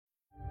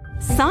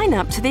Sign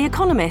up to The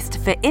Economist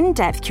for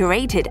in-depth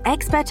curated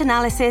expert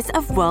analysis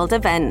of world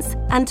events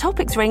and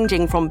topics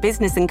ranging from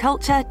business and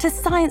culture to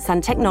science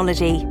and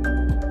technology.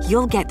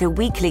 You'll get the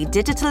weekly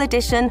digital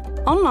edition,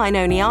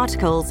 online-only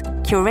articles,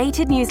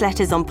 curated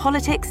newsletters on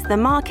politics, the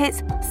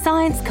markets,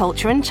 science,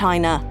 culture and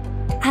China,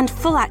 and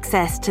full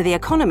access to The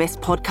Economist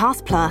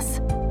Podcast Plus.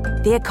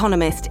 The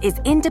Economist is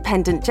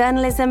independent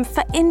journalism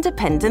for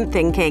independent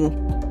thinking.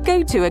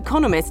 Go to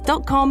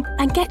economist.com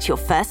and get your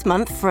first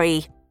month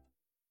free.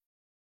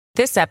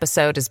 This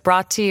episode is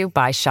brought to you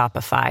by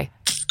Shopify.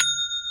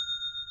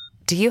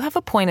 Do you have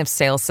a point of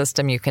sale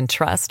system you can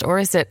trust, or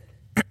is it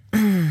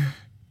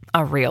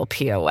a real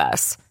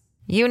POS?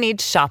 You need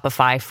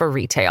Shopify for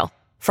retail.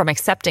 From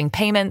accepting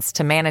payments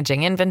to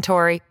managing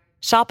inventory,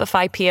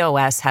 Shopify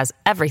POS has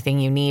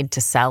everything you need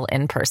to sell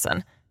in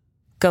person.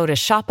 Go to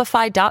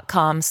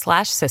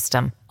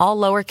shopify.com/system, all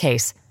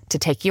lowercase, to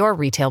take your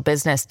retail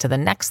business to the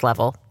next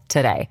level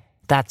today.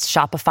 That's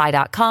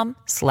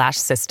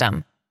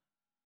shopify.com/system.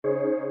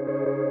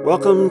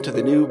 Welcome to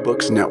the New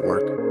Books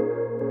Network.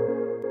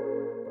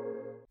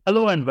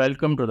 Hello and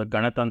welcome to the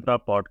Ganatantra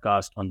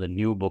podcast on the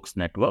New Books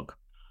Network.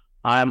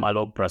 I am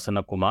Alok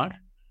Prasanna Kumar,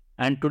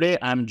 and today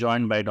I am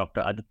joined by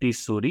Dr. Aditi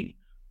Surie,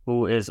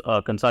 who is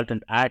a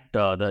consultant at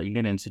the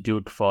Indian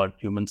Institute for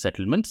Human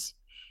Settlements.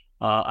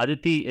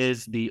 Aditi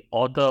is the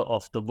author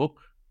of the book,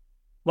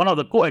 one of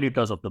the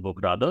co-editors of the book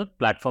rather,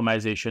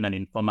 Platformization and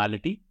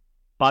Informality,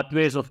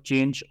 Pathways of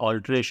Change,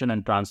 Alteration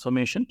and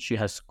Transformation. She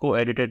has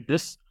co-edited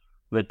this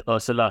with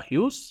Ursula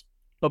Huws.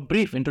 A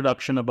brief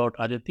introduction about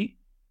Aditi.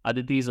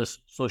 Aditi is a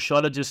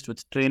sociologist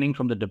with training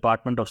from the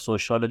Department of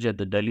Sociology at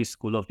the Delhi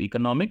School of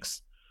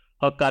Economics.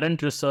 Her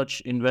current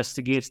research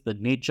investigates the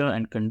nature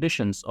and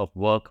conditions of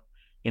work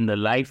in the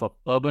life of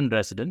urban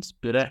residents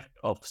bereft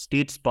of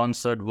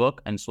state-sponsored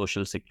work and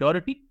social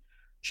security.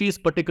 She is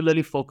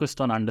particularly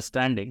focused on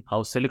understanding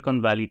how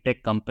Silicon Valley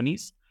tech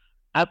companies,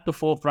 at the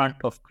forefront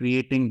of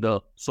creating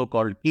the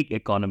so-called gig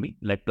economy,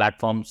 like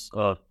platforms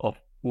of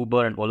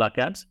Uber and Ola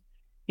cabs,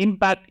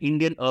 impact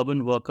Indian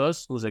urban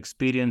workers whose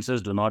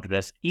experiences do not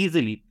rest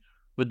easily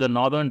with the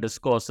northern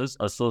discourses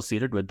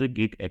associated with the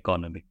gig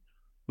economy.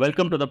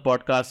 Welcome to the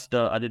podcast,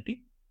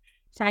 Aditi.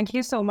 Thank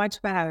you so much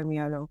for having me,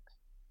 Alok.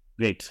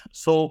 Great.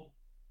 So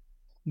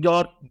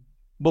your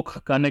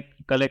book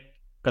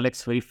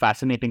collects very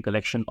fascinating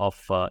collection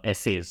of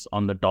essays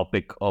on the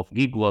topic of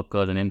gig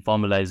workers and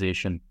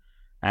informalization.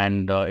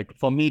 And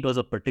for me, it was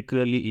a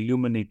particularly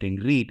illuminating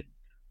read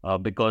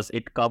because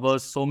it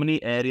covers so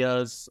many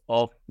areas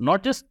of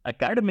not just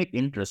academic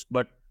interest,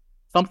 but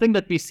something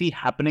that we see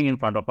happening in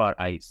front of our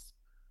eyes.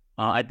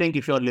 I think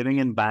if you're living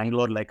in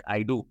Bangalore like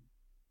I do,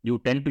 you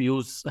tend to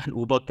use an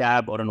Uber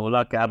cab or an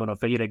Ola cab on a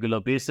very regular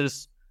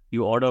basis.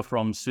 You order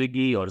from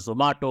Swiggy or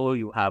Zomato,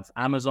 you have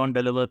Amazon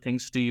deliver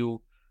things to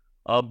you.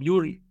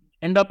 You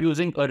end up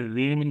using a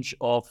range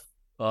of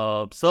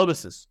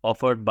services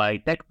offered by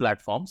tech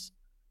platforms.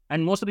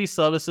 And most of these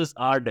services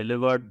are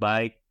delivered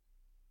by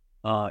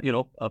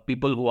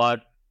people who are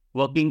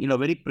working in a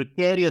very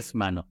precarious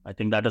manner. I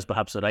think that is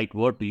perhaps the right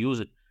word to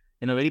use it,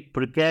 in a very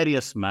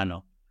precarious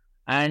manner.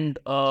 And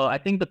I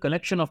think the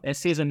collection of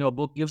essays in your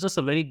book gives us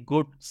a very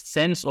good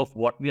sense of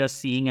what we are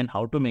seeing and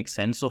how to make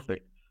sense of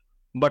it.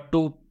 But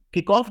to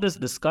kick off this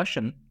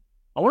discussion,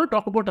 I want to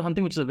talk about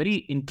something which is a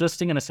very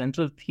interesting and a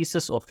central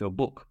thesis of your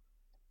book,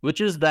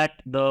 which is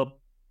that the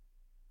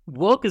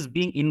work is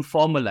being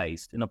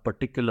informalized in a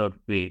particular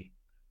way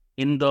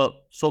in the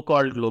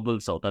so-called global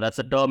south. Now, that's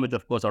a term which,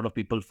 of course, a lot of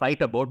people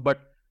fight about,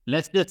 but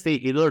let's just say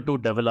either to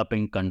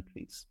developing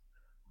countries.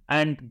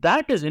 And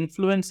that is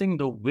influencing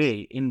the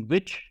way in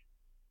which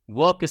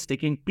work is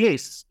taking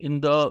place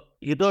in the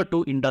either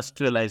to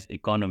industrialized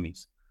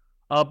economies.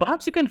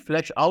 Perhaps you can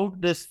flesh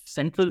out this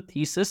central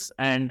thesis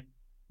and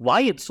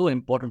why it's so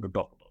important to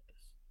talk about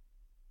this.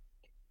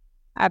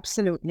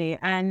 Absolutely.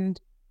 And,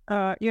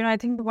 I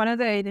think one of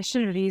the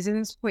initial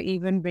reasons for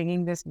even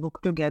bringing this book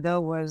together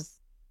was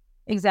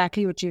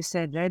exactly what you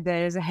said, right?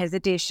 There is a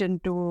hesitation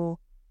to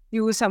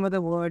use some of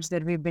the words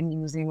that we've been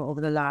using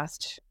over the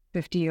last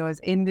 50 years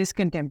in this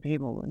contemporary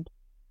moment.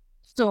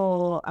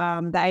 So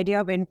the idea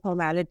of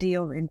informality,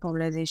 of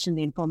informalization,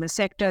 the informal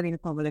sector, the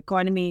informal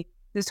economy,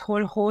 this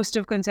whole host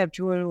of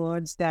conceptual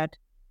words that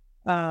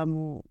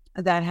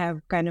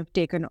have kind of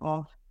taken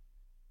off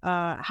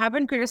have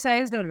been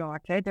criticized a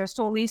lot, right? There are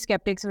so many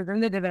skeptics within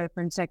the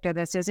development sector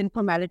that says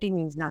informality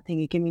means nothing.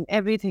 It can mean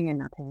everything and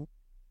nothing.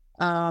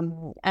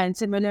 And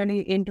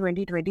similarly, in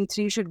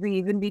 2023, should we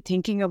even be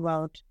thinking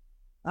about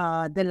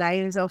the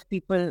lives of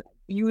people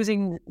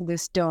using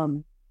this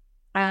term?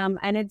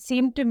 And it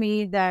seemed to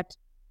me that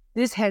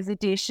this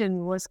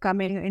hesitation was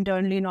coming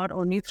internally, not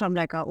only from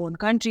like our own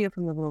country or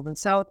from the global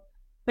south,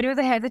 but it was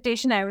a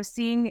hesitation I was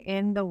seeing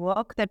in the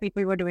work that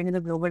people were doing in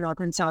the global north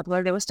and south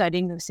while they were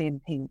studying the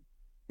same thing.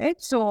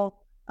 Right? So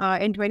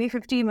in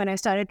 2015, when I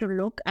started to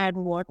look at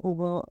what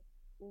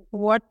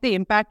the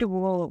impact of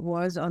Uber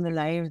was on the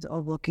lives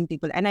of working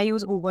people, and I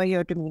use Uber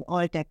here to mean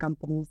all tech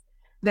companies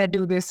that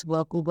do this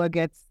work. Uber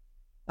gets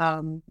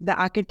the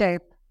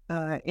archetype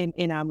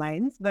in our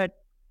minds, but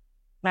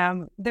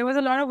there was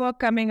a lot of work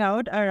coming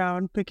out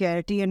around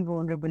precarity and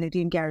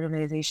vulnerability and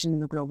casualization in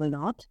the global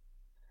north.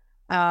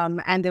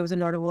 And there was a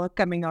lot of work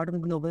coming out in the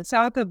global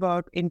south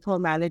about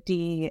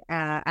informality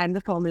and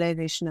the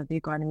formalization of the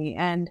economy.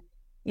 And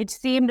it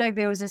seemed like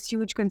there was this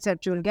huge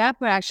conceptual gap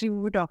where actually we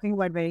were talking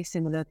about very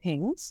similar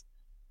things,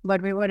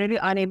 but we were really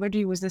unable to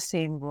use the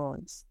same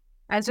words.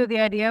 And so the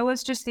idea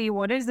was to see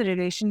what is the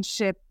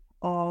relationship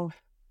of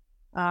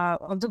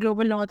the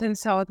global north and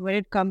south when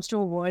it comes to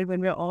a world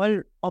when we're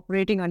all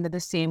operating under the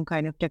same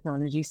kind of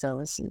technology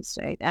services,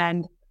 right?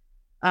 And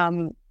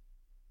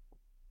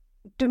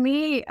to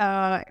me,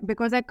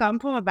 because I come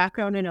from a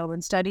background in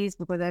urban studies,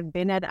 because I've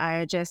been at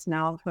IHS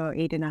now for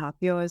 8.5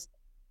 years,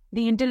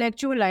 the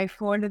intellectual life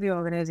force of the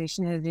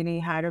organization has really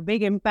had a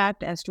big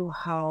impact as to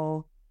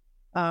how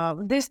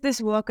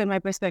this work and my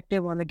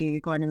perspective on the gig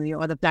economy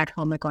or the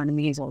platform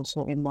economy is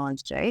also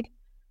emerged, right?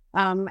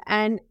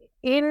 And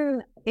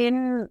in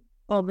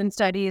urban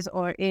studies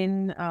or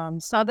in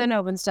southern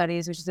urban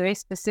studies, which is a very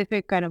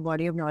specific kind of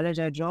body of knowledge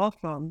I draw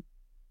from,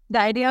 the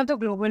idea of the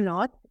global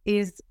north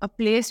is a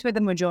place where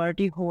the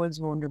majority holds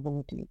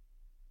vulnerability,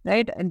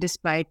 right? And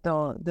despite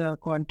the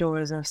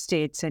contours of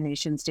states and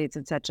nation states,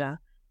 etc.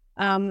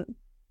 And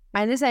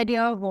this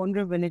idea of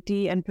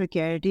vulnerability and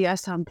precarity are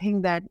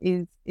something that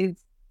is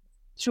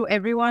through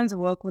everyone's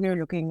work when you're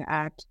looking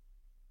at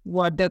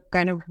what the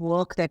kind of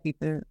work that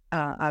people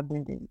are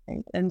building,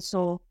 right? And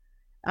so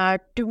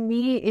to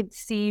me, it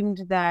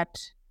seemed that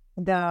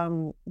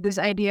this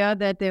idea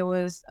that there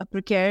was a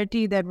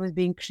precarity that was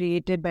being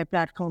created by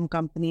platform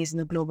companies in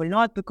the global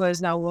north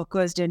because now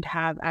workers didn't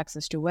have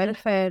access to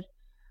welfare,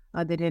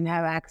 they didn't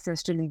have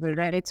access to legal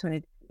rights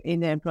in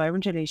their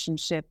employment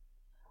relationship,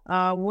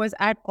 was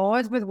at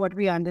odds with what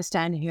we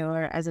understand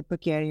here as a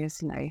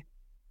precarious life.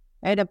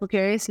 Right? A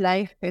precarious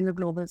life in the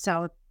global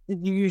south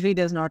usually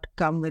does not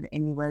come with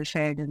any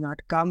welfare, does not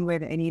come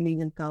with any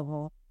legal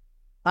cover.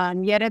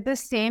 Yet at the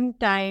same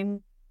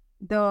time,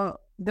 the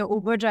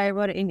Uber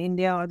driver in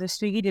India or the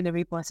Swiggy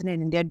delivery person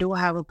in India do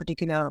have a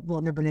particular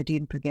vulnerability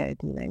and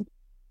precarity, right?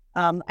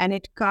 And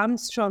it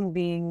comes from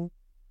being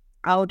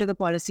out of the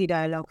policy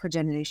dialogue for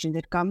generations.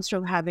 It comes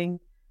from having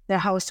their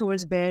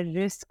households bear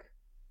risk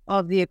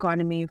of the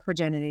economy for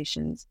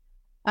generations.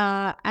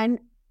 And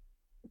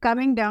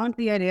coming down to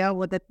the idea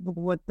what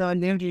the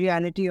lived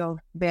reality of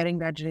bearing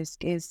that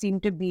risk is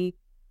seemed to be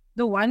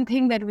the one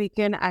thing that we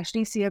can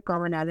actually see a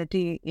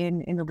commonality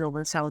in the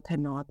global south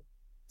and north.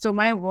 So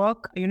my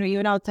work,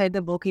 even outside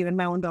the book, even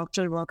my own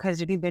doctoral work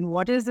has really been,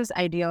 what is this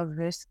idea of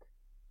risk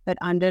that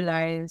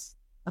underlies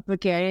a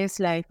precarious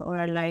life or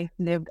a life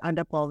lived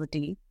under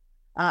poverty?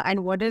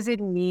 And what does it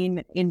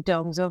mean in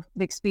terms of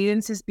the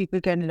experiences people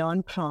can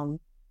learn from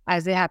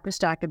as they have to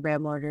start to bear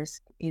more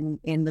risk in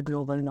the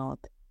global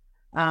north?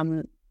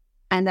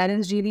 And that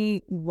is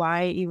really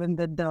why even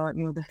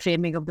the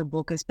framing of the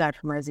book is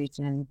platformization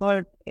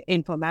and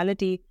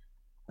informality.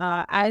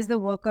 As the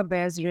worker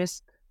bears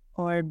risk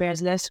or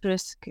bears less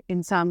risk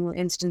in some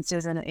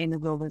instances in the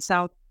global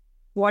south,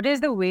 what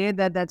is the way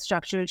that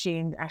structural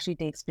change actually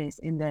takes place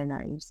in their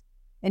lives?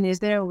 And is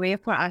there a way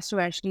for us to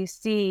actually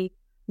see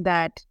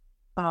that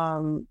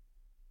all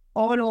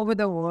over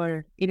the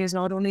world, it is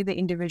not only the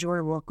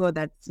individual worker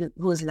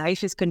whose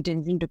life is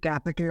contingent to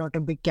capital or to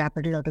big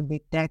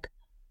tech,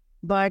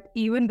 but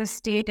even the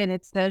state in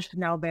itself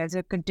now bears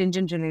a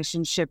contingent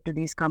relationship to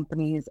these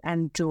companies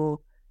and to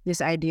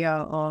this idea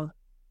of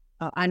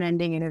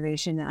unending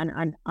innovation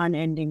and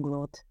unending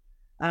growth.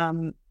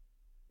 And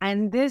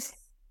this,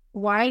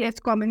 while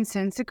it's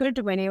commonsensical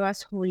to many of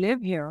us who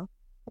live here,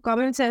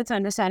 common sense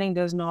understanding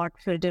does not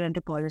filter into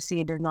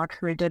policy, it does not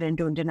filter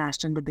into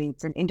international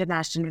debates and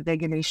international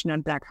regulation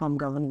on platform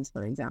governance,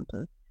 for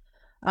example.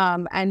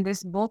 And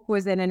this book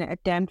was then an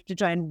attempt to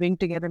try and bring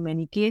together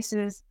many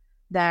cases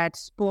that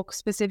spoke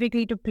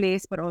specifically to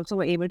place, but also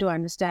were able to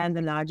understand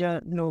the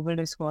larger global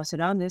discourse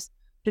around this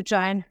to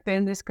try and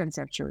fill this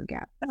conceptual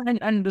gap.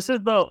 And this is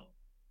the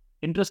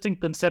interesting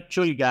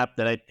conceptual gap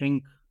that I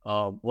think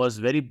was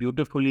very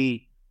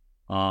beautifully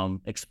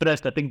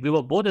expressed. I think we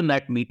were both in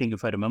that meeting,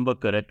 if I remember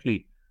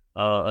correctly.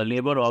 A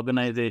labor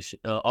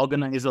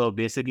organizer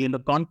basically in the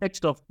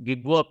context of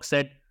gig work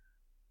said,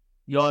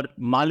 your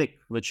Malik,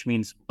 which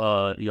means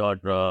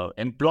your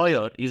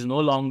employer, is no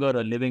longer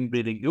a living,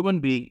 breathing human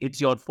being.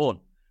 It's your phone.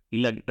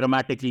 He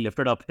dramatically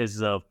lifted up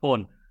his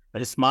phone,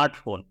 his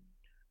smartphone.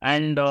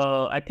 And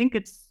I think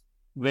it's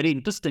very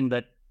interesting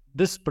that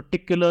this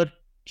particular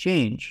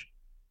change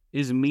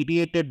is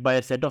mediated by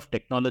a set of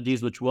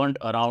technologies which weren't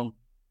around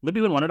maybe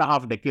even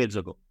 1.5 decades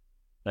ago,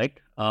 right?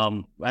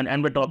 And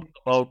we're talking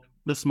about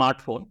the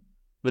smartphone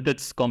with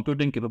its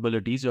computing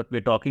capabilities.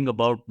 We're talking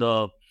about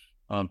the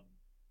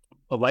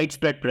a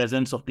widespread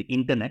presence of the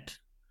internet.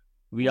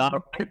 We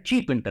are a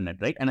cheap internet,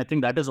 right? And I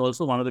think that is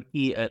also one of the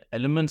key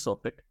elements of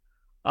it.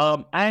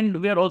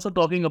 And we are also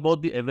talking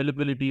about the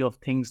availability of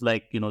things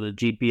like, the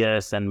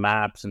GPS and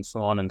maps and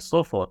so on and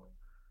so forth.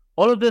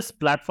 All of this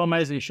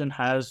platformization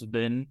has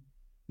been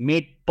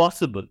made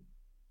possible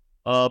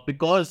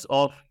because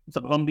of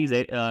some of these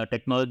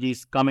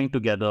technologies coming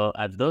together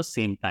at the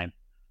same time.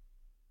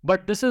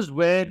 But this is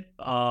where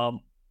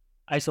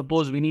I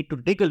suppose we need to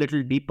dig a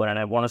little deeper, and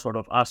I want to sort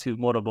of ask you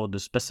more about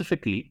this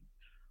specifically.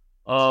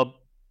 Uh,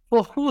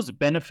 for whose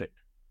benefit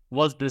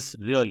was this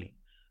really?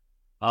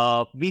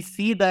 We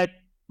see that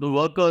the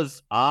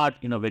workers are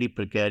in a very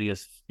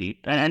precarious state,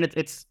 and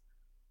is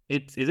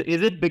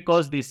it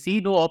because they see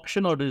no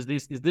option, or is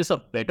this a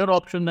better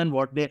option than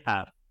what they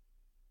have?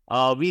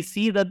 We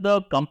see that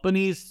the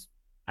companies,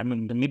 I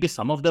mean, maybe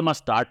some of them are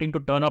starting to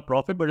turn a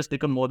profit, but it's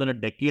taken more than a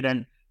decade,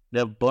 and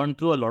they've burned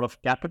through a lot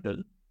of capital.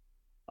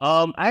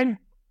 And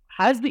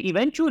has the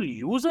eventual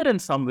user in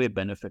some way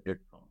benefited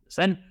from this?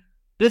 And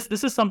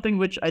this is something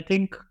which I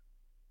think,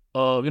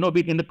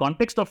 in the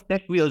context of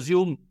tech, we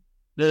assume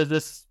there is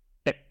this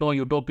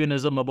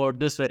techno-utopianism about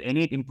this, where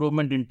any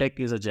improvement in tech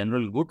is a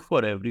general good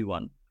for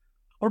everyone.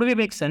 How do we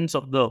make sense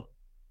of the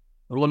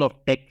role of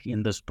tech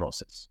in this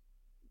process?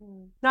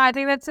 No, I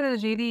think that's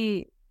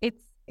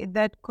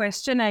that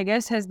question, I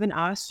guess, has been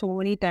asked so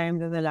many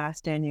times in the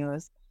last 10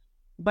 years.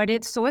 But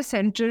it's so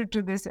central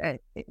to this,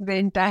 the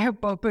entire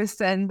purpose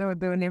and the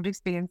lived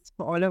experience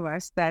for all of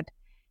us, that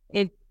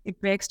it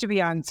begs to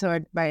be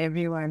answered by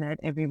everyone at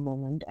every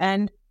moment.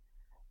 And,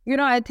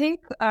 I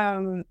think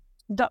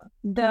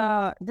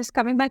this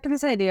coming back to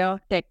this idea of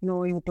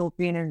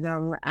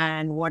techno-utopianism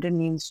and what it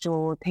means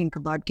to think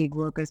about gig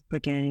work as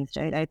precarious,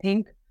 right? I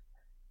think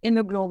in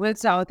the global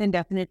south, and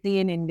definitely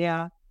in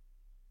India,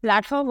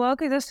 platform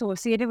work is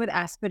associated with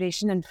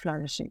aspiration and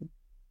flourishing.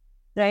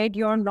 Right?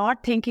 You're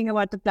not thinking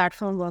about the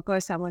platform worker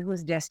as someone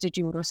who's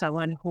destitute, or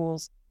someone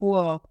who's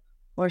poor,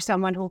 or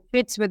someone who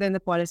fits within the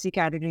policy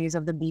categories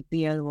of the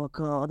BPL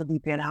worker or the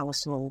BPL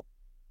household.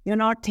 You're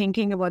not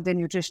thinking about their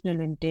nutritional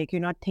intake.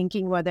 You're not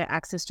thinking about their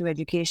access to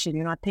education.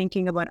 You're not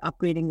thinking about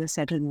upgrading the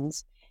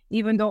settlements,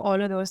 even though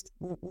all of those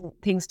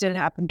things still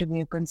happen to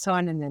be a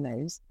concern in their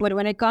lives. But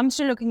when it comes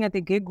to looking at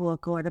the gig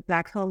worker or the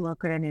platform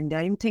worker in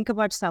India, you think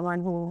about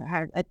someone who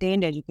has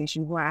attained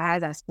education, who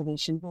has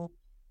aspiration, who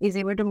is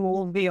able to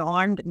move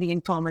beyond the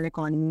informal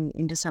economy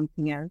into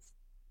something else.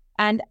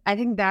 And I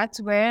think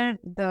that's where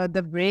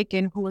the break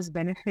in whose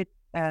benefit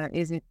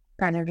it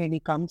kind of really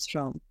comes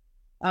from.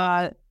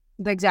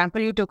 The example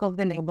you took of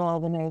the labor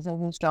organizer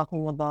who's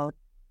talking about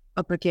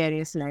a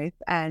precarious life.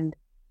 And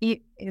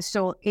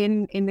so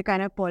in the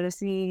kind of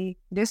policy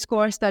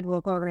discourse that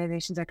work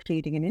organizations are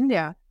creating in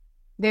India,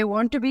 they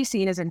want to be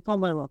seen as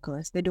informal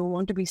workers. They don't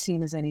want to be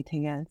seen as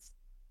anything else,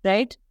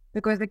 right?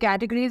 Because the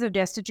categories of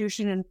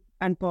destitution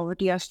and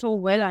poverty are so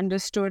well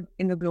understood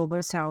in the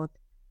global south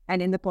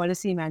and in the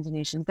policy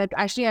imaginations that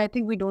actually I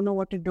think we don't know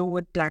what to do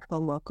with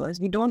platform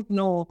workers. We don't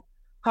know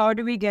how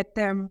do we get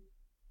them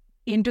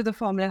into the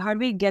formula, how do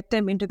we get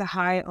them into the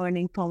high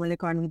earning formal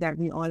economy that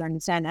we all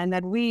understand and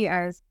that we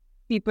as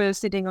people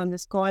sitting on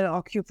this call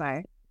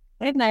occupy.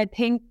 Right? And I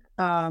think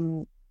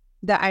the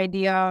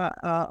idea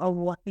of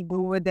what we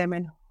do with them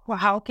and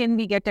how can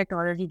we get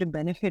technology to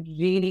benefit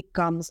really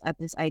comes at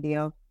this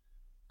idea of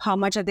how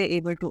much are they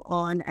able to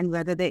earn and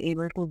whether they're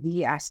able to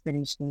be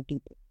aspirational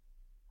people.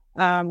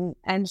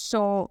 And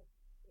so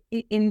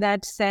in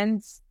that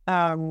sense,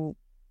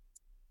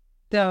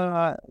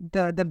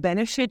 the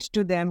benefit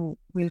to them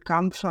will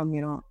come from,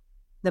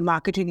 the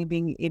marketing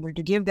being able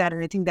to give that.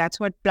 And I think that's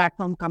what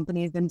platform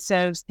companies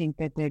themselves think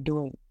that they're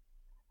doing.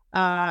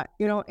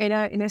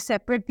 In a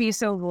separate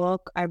piece of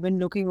work, I've been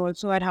looking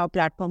also at how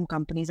platform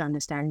companies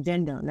understand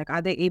gender. Like,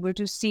 are they able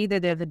to see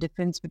that there's a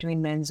difference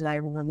between men's life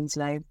and women's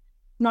life?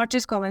 Not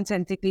just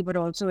commonsensically, but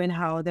also in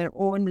how their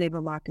own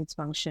labor markets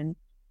function.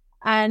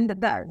 And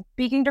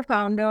speaking to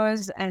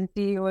founders and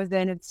CEOs,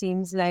 then it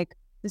seems like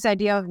this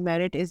idea of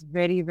merit is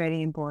very,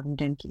 very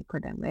important and key for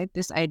them, right?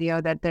 This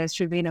idea that there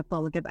should be an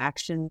affirmative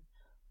action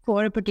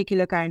for a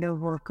particular kind of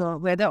worker,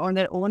 whether on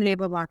their own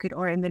labor market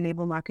or in the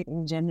labor market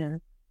in general.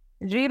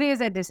 It really is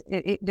that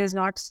is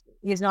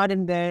not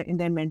in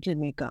their mental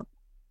makeup.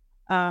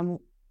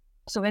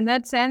 So in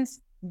that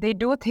sense, they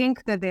do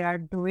think that they are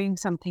doing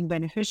something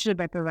beneficial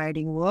by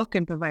providing work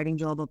and providing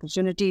job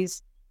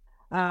opportunities.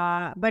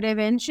 But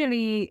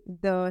eventually,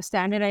 the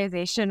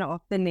standardization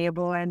of the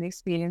labor and the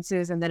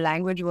experiences and the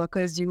language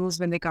workers use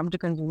when they come to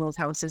consumers'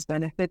 houses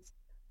benefits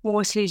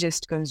mostly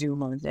just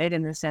consumers, right?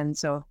 In the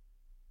sense of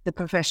the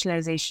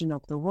professionalization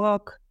of the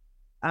work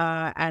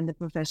and the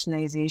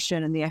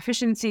professionalization and the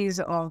efficiencies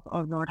of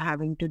not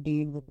having to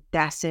deal with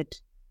tacit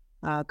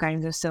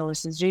kinds of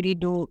services really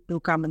do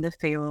come in the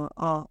favor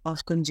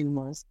of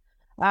consumers.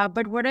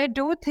 But what I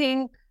do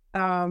think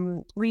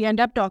we end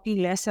up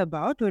talking less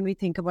about when we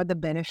think about the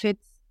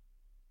benefits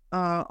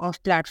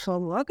of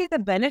platform work is the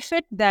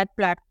benefit that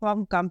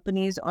platform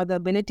companies or the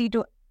ability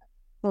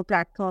for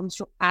platforms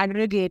to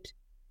aggregate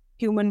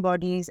human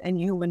bodies and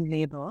human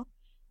labor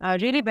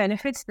really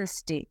benefits the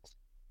state.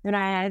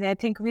 I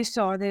think we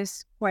saw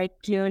this quite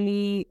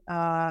clearly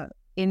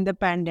in the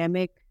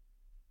pandemic,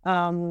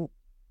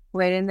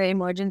 wherein the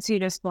emergency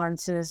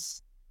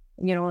responses,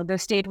 the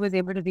state was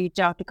able to reach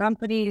out to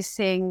companies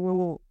saying,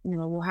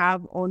 we'll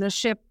have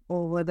ownership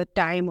over the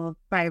time of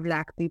 5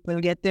 lakh people,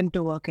 get them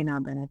to work in our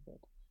benefit.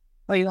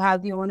 Or you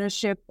have the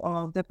ownership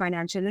of the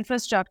financial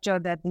infrastructure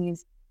that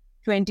these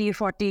 20,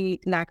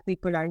 40 lakh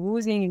people are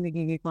using in the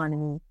gig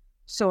economy.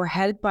 So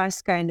help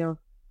us kind of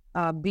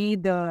be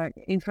the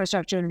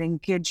infrastructure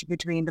linkage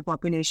between the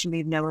population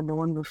we've never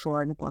known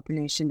before and the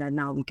population that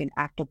now we can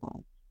act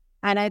upon.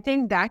 And I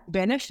think that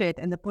benefit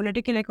and the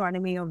political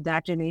economy of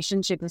that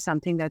relationship is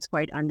something that's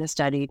quite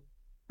understudied.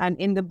 And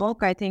in the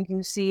book, I think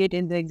you see it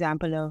in the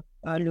example of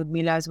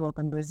Ludmila's work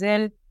in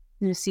Brazil.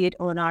 You see it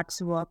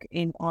Onat's work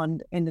in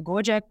the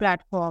Gojek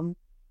platform.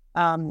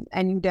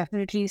 And you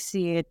definitely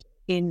see it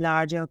in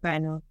larger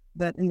in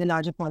the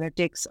larger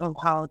politics of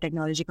how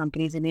technology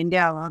companies in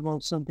India have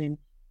also been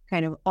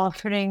kind of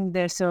offering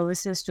their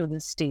services to the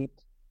state.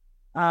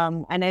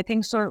 And I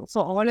think so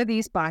for all of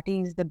these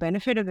parties, the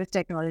benefit of this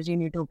technology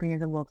in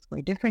utopianism works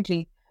quite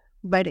differently,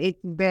 but it's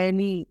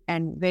barely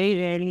and very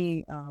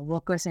rarely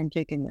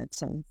worker-centric in that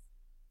sense.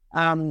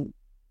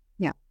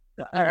 Yeah.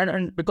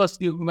 And because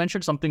you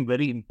mentioned something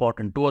very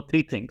important, 2 or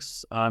 3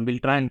 things, we'll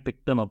try and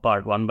pick them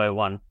apart one by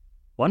one.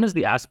 One is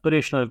the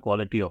aspirational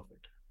quality of it.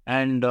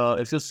 And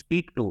if you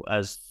speak to,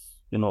 as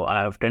you know,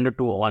 I have tended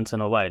to once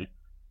in a while,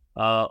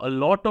 a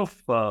lot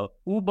of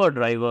Uber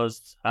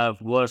drivers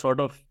were sort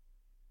of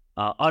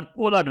are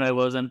Ola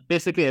drivers, and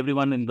basically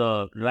everyone in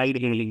the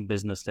ride-hailing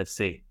business, let's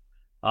say,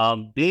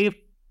 they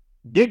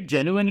did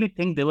genuinely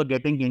think they were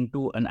getting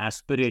into an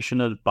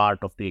aspirational part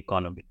of the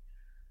economy,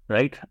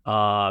 right?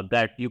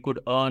 That you could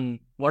earn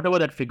whatever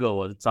that figure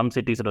was. In some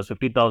cities it was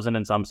 50,000,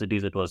 in some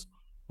cities it was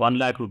 1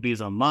 lakh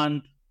rupees a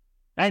month,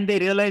 and they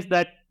realized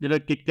that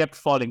it kept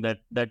falling.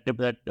 That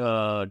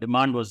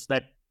demand was,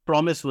 that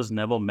promise was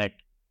never met.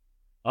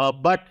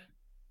 But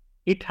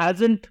it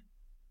hasn't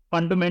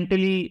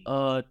fundamentally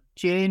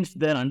changed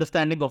their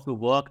understanding of the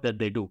work that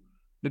they do.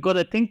 Because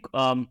I think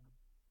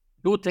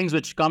 2 things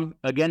which come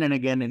again and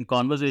again in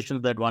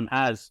conversations that one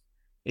has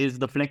is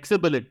the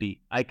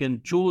flexibility. I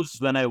can choose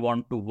when I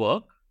want to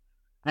work,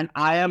 and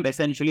I am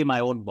essentially my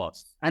own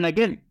boss. And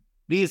again,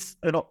 these,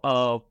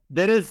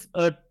 there is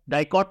a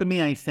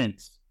dichotomy, I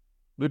sense,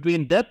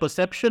 between their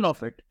perception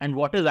of it and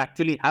what is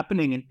actually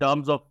happening in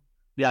terms of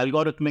the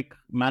algorithmic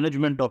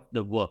management of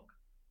the work,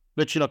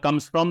 which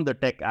comes from the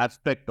tech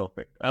aspect of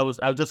it.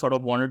 I just sort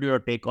of wanted your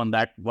take on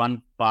that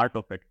one part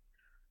of it.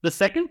 The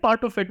second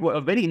part of it,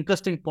 a very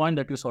interesting point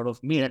that you sort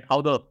of made, and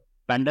how the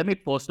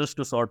pandemic forced us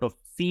to sort of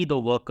see the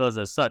workers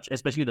as such,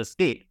 especially the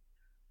state.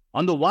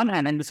 On the one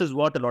hand, and this is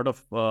what a lot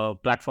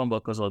of platform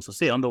workers also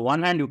say, on the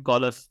one hand, you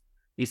call us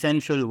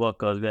essential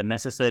workers. We are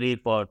necessary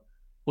for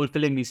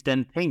fulfilling these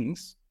 10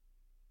 things.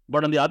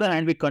 But on the other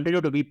hand, we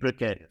continue to be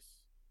precarious.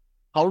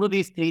 How do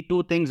these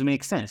 2 things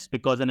make sense?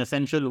 Because an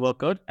essential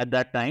worker at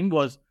that time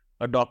was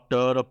a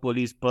doctor, a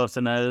police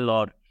personnel,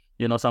 or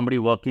somebody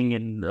working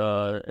in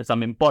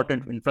some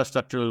important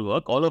infrastructural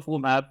work, all of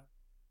whom have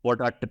what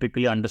are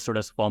typically understood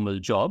as formal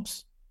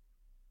jobs.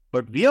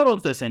 But we are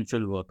also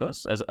essential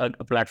workers, as a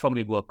platform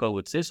gig worker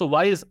would say. So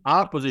why is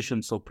our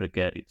position so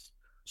precarious?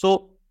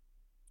 So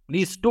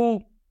these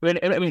 2,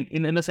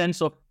 in a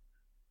sense of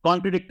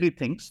contradictory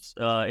things,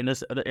 in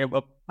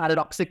a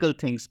paradoxical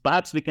things,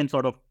 perhaps we can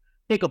sort of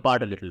take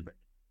apart a little bit.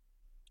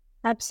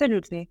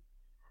 Absolutely.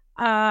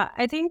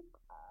 I think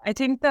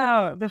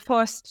the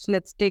first,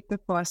 let's take the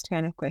first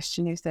kind of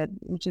question you said,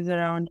 which is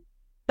around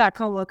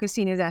platform workers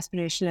seen as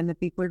aspirational, and the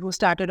people who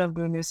started off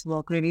doing this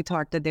work really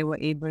thought that they were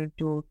able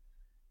to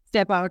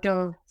step out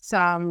of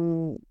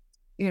some,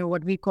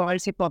 what we call,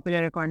 say,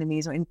 popular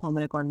economies or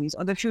informal economies,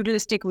 or the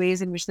feudalistic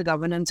ways in which the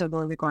governance of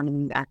those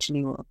economies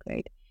actually work,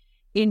 right?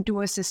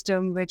 Into a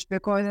system which,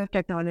 because of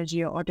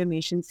technology or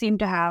automation, seem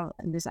to have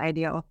this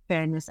idea of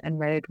fairness and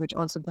merit, which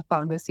also the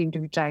founders seem to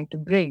be trying to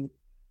bring.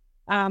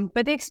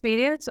 But the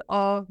experience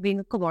of being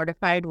a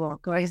commodified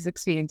worker is the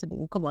experience of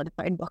being a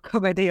commodified worker,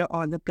 whether you're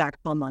on the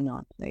platform or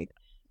not, right?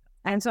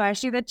 And so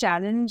actually the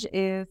challenge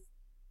is,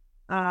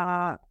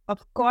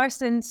 of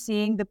course, in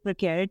seeing the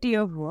precarity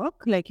of work,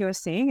 like you're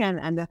saying,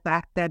 and the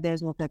fact that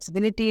there's no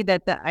flexibility,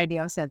 that the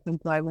idea of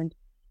self-employment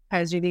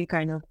has really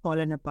kind of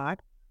fallen apart.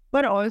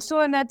 But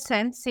also in that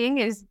sense, saying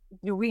is,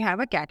 do we have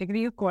a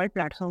category called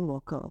platform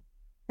worker,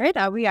 right?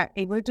 Are we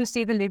able to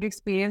see the lived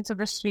experience of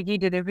the Swiggy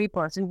delivery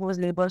person whose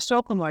labor is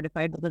so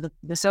commodified because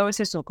the service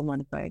is so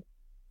commodified?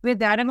 With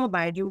that, a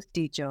mobile use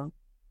teacher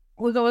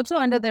who's also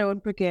under their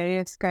own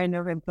precarious kind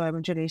of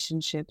employment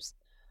relationships,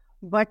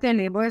 but their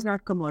labor is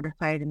not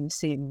commodified in the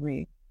same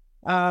way.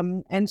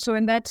 And so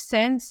in that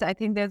sense, I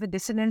think there's a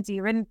dissonance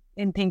even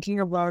in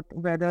thinking about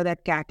whether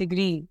that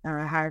category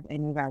has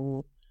any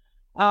value.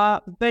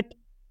 But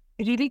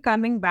really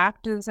coming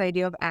back to this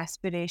idea of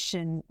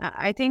aspiration,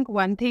 I think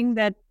one thing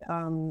that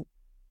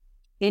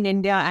in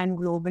India and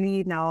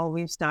globally now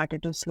we've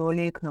started to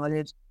slowly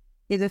acknowledge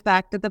is the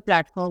fact that the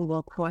platform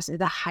workforce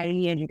is a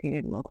highly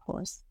educated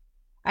workforce.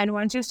 And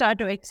once you start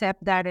to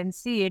accept that and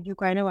see it, you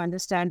kind of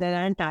understand that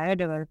our entire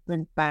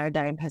development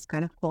paradigm has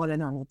kind of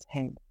fallen on its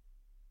head.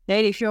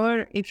 Right? If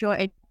you're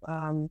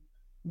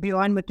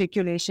beyond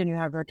matriculation, you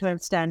have a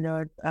 12th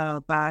standard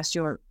pass,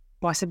 you're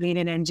possibly in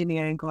an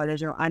engineering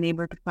college, or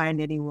unable to find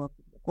any work,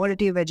 the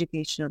quality of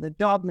education or the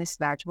job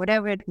mismatch,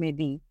 whatever it may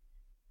be,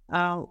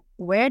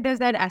 where does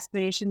that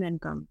aspiration then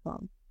come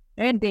from?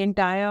 right? The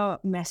entire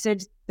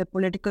message, the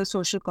political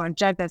social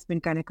contract that's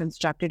been kind of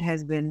constructed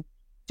has been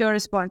your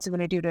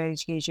responsibility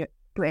to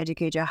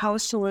educate your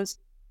households.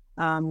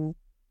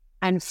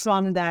 And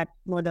from that,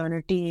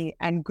 modernity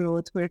and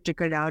growth will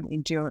trickle out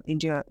into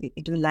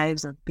the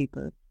lives of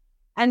people.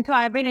 And so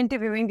I've been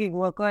interviewing gig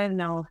workers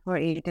now for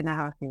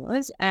 8.5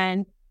 years.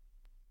 And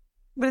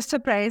the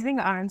surprising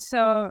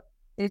answer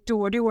to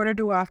what you want to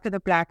do after the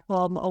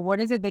platform, or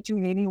what is it that you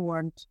really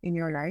want in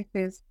your life,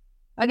 is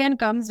again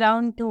comes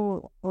down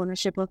to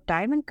ownership of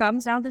time and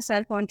comes down to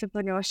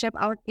self-entrepreneurship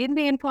out in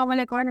the informal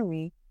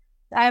economy.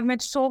 I've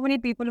met so many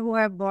people who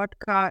have bought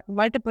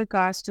multiple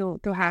cars to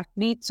have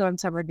fleets on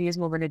some of these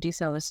mobility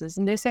services.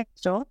 And they say,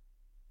 so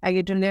I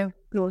get to live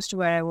close to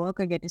where I work.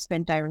 I get to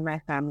spend time with my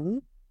family.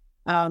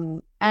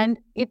 And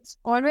it's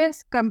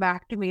always come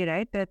back to me,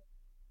 right, that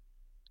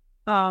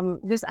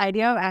this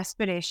idea of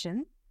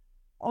aspiration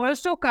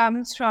also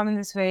comes from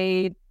this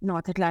very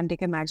North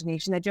Atlantic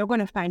imagination that you're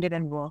going to find it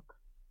in work.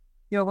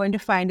 You're going to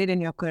find it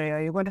in your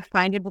career. You're going to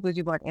find it because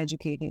you got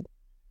educated.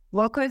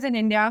 Workers in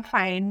India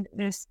find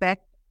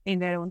respect in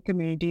their own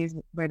communities,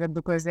 whether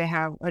because they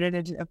have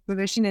a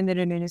position in the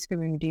religious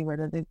community,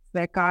 whether it's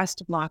their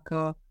caste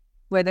marker,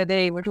 whether they're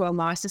able to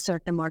amass a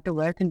certain amount of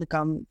wealth and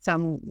become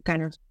some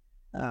kind of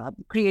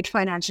create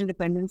financial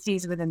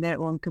dependencies within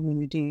their own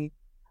community.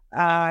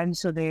 And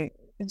so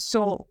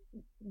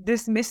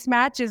this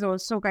mismatch is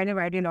also kind of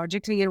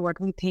ideologically what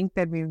we think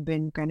that we've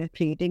been kind of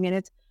creating.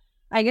 And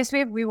I guess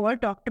we've all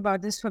talked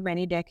about this for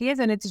many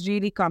decades, and it's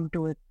really come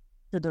to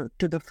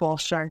the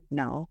forefront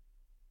now.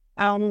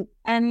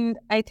 And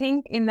I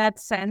think in that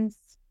sense,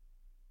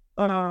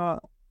 I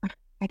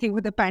think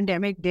what the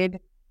pandemic did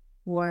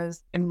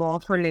was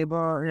more for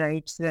labor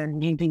rights than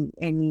maybe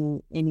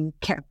any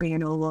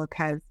campaign or work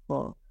has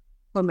for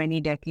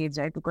many decades,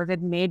 right? Because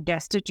it made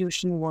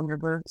destitution,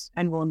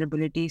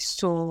 vulnerability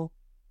so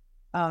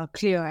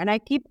clear. And I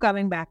keep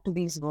coming back to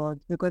these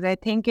words because I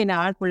think in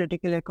our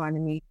political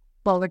economy,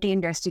 poverty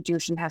and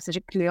destitution have such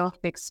a clear,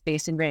 fixed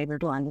space, and we're able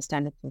to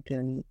understand it so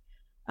clearly.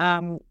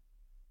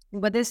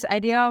 But this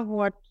idea of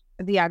what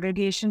the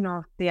aggregation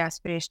of the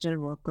aspirational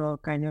worker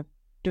kind of,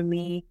 to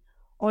me,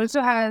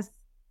 also has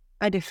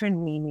a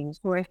different meaning.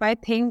 So if I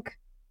think,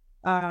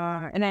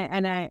 and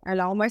I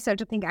allow myself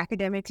to think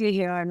academically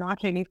here,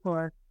 not really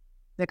for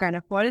the kind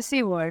of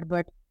policy word,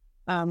 but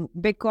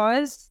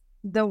because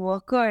the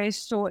worker is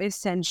so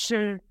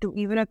essential to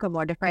even a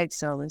commodified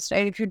service,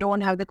 right? If you don't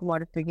have the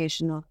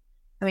commodification of,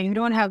 you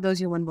don't have those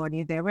human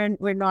bodies there.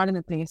 We're not in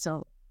a place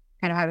of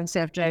kind of having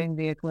self-driving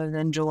vehicles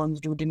and drones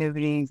do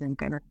deliveries and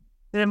kind of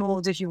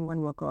remove the human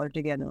worker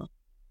altogether.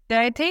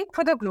 I think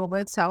for the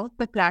global south,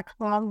 the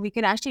platform, we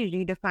can actually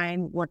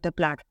redefine what the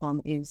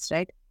platform is,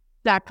 right?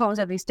 Platforms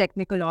are these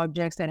technical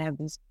objects that have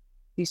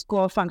these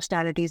core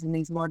functionalities and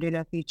these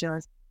modular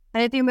features.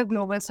 And I think the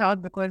global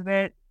south, because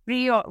we're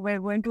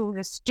going to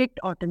restrict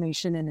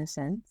automation in a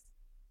sense,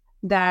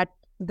 that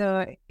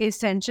the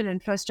essential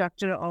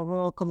infrastructure of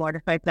a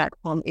commodified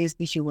platform is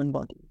the human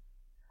body.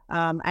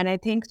 And I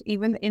think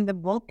even in the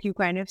book, you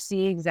kind of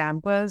see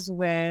examples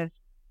where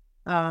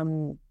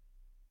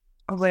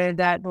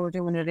that those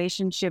human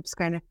relationships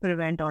kind of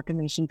prevent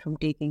automation from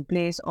taking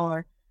place,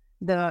 or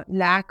the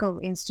lack of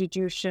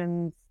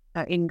institutions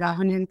in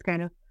governance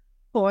kind of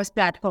force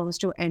platforms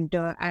to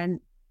enter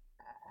and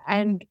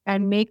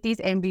make these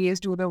MBAs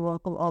do the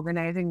work of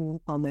organizing the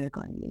informal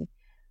economy,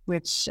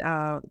 which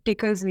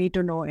tickles me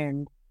to no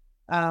end.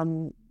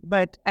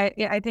 But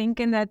I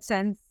think in that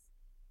sense,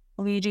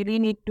 we really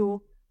need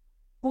to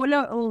pull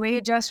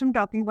away just from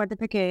talking about the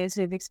precarious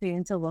lived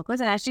experience of workers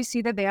and actually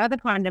see that they are the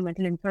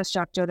fundamental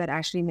infrastructure that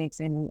actually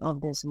makes any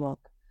of this work.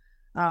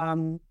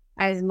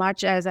 As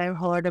much as I've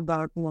heard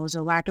about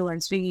Zomato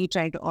and Surie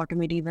trying to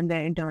automate even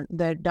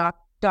their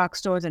dark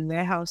stores and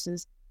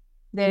warehouses,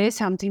 there is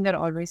something that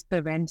always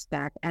prevents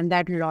that. And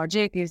that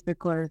logic is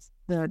because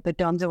the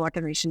terms of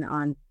automation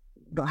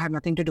don't have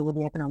nothing to do with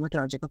the economic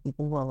logic of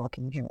people who are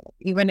working here.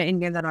 Even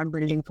Indians are not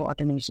building for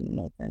automation in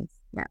that sense.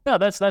 Yeah,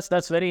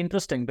 that's very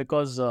interesting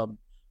because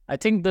I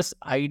think this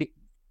idea,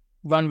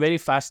 one very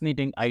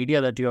fascinating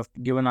idea that you have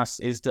given us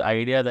is the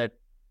idea that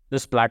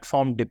this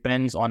platform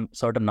depends on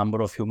certain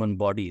number of human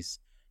bodies.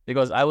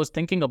 Because I was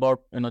thinking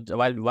about,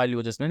 while you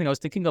were just listening, I was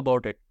thinking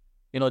about it.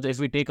 If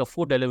we take a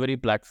food delivery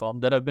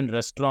platform, there have been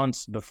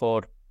restaurants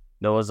before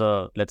there was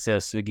let's say a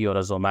Swiggy or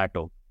a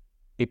Zomato.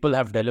 People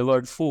have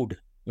delivered food,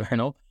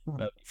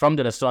 from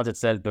the restaurant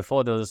itself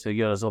before there was a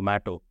Swiggy or a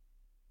Zomato.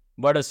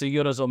 But a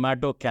Swiggy or a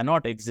Zomato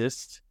cannot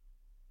exist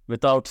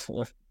without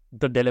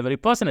the delivery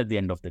person at the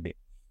end of the day,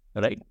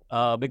 right?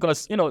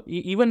 Because,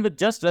 even with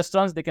just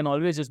restaurants, they can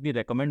always just be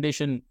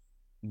recommendation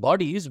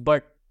bodies,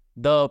 but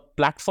the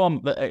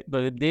platform,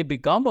 they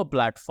become a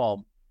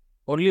platform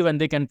only when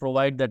they can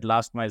provide that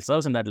last mile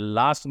service, and that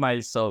last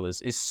mile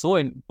service is so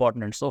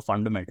important and so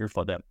fundamental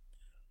for them.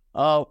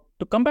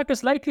 To come back to a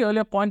slightly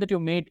earlier point that you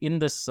made in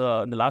this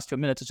in the last few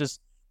minutes, which is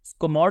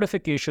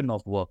commodification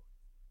of work.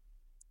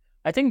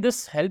 I think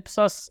this helps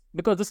us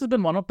because this has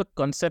been one of the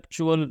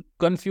conceptual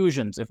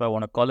confusions, if I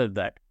want to call it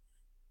that,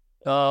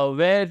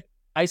 where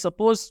I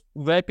suppose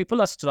where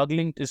people are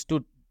struggling is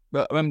to,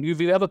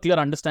 we have a clear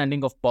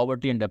understanding of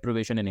poverty and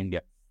deprivation in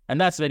India,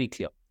 and that's very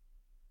clear.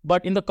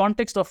 But in the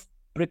context of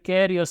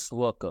precarious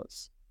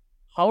workers,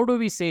 how do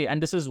we say,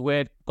 and this is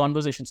where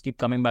conversations keep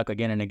coming back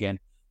again and again,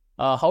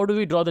 how do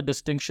we draw the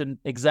distinction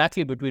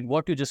exactly between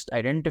what you just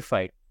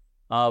identified,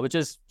 which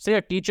is, say,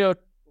 a teacher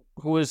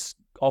who is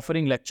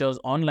offering lectures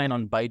online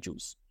on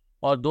Byju's,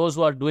 or those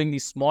who are doing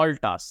these small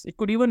tasks. It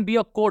could even be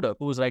a coder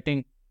who is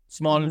writing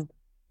small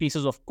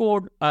pieces of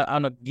code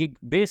on a gig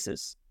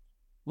basis,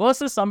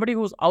 versus somebody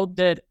who's out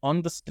there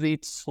on the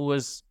streets, who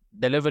is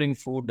delivering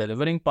food,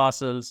 delivering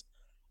parcels,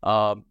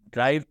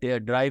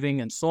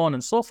 driving, and so on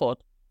and so forth.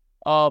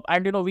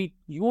 And, we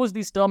use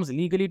these terms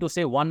legally to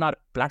say one are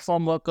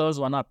platform workers,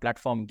 one are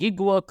platform gig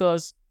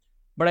workers.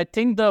 But I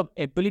think the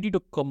ability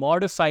to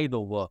commodify the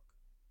work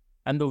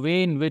and the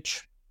way in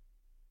which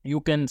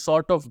you can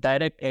sort of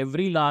direct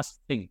every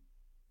last thing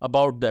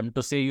about them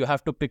to say you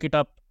have to pick it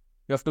up,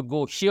 you have to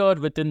go here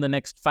within the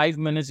next 5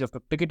 minutes, you have to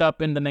pick it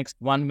up in the next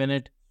 1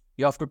 minute,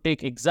 you have to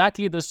take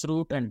exactly this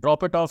route and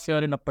drop it off here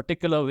in a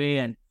particular way,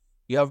 and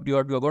you're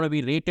going to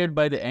be rated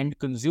by the end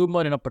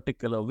consumer in a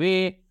particular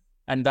way,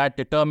 and that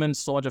determines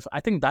so much of. I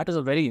think that is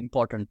a very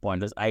important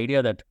point, this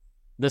idea that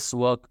this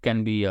work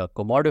can be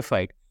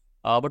commodified.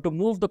 But to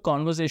move the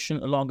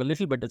conversation along a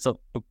little bit, to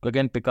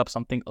again pick up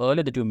something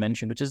earlier that you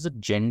mentioned, which is the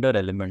gender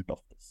element of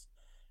this.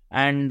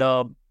 And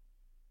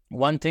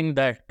one thing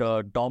that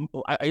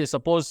I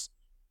suppose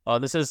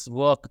this is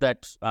work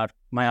that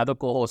my other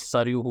co-host,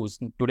 Surie, who's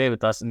today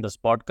with us in this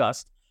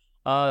podcast,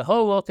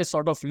 her work has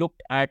sort of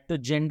looked at the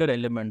gender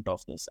element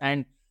of this.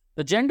 And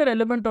the gender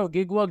element of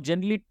gig work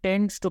generally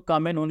tends to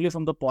come in only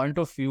from the point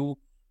of view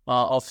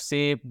of,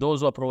 say,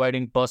 those who are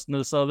providing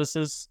personal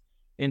services,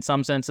 in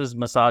some senses,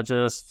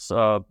 massages,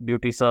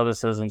 beauty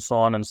services, and so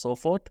on and so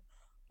forth.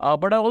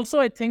 But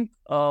I think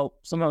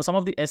some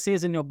of the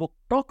essays in your book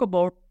talk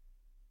about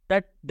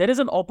that there is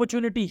an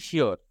opportunity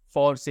here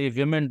for, say,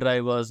 women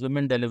drivers,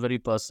 women delivery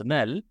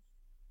personnel,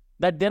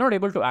 that they're not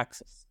able to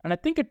access. And I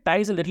think it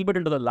ties a little bit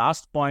into the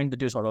last point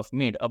that you sort of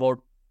made about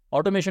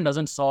automation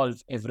doesn't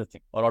solve everything,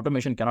 or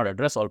automation cannot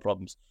address all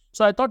problems.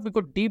 So I thought we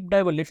could deep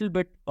dive a little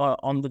bit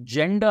on the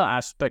gender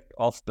aspect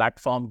of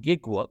platform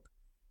gig work.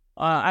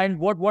 And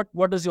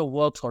what does your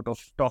work sort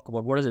of talk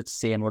about? What does it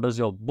say, and what does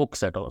your book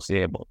say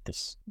about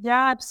this?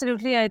 Yeah,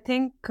 absolutely. I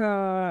think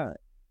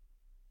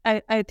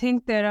I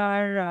think there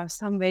are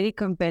some very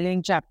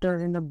compelling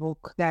chapters in the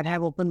book that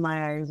have opened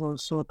my eyes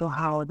also to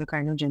how the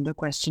kind of gender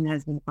question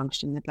has been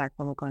functioning in the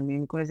platform economy,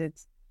 because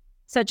it's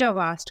such a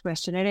vast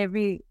question, and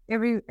every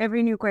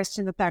new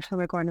question in the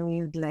platform economy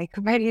is like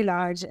very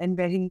large and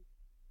very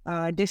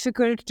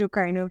difficult to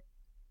kind of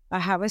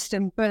have a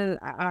simple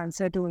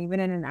answer to, even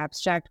in an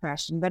abstract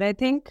fashion. But I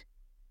think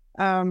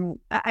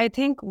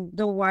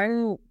the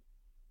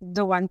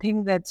one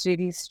thing that's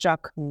really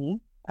struck me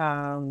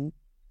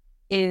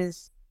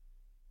is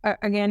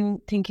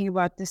again thinking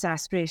about this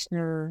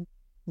aspirational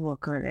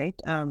worker, right?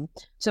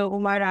 So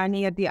Uma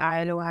Rani at the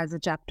ILO has a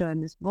chapter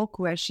in this book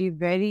where she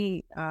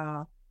very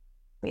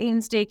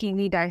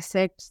painstakingly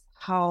dissects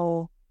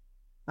how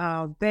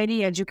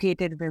very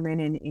educated women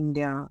in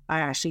India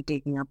are actually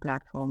taking up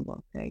platform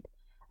work, right?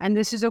 And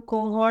this is a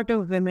cohort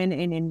of women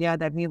in India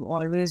that we've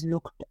always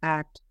looked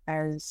at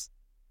as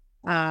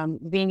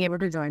being able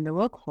to join the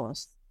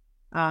workforce.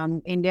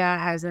 India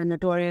has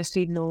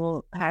notoriously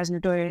low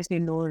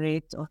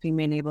rates of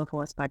female labor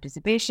force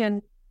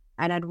participation.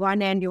 And at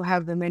one end, you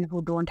have women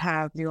who don't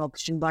have the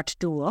option but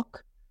to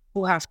work,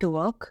 who have to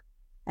work.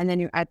 And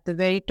then at the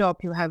very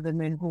top, you have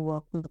women who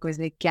work because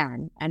they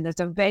can. And there's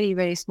a very,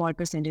 very small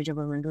percentage of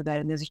women do that.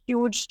 And there's a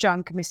huge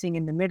chunk missing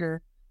in the middle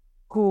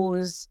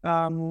whose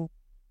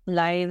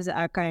lives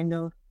are kind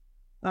of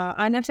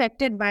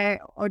unaffected by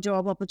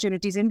job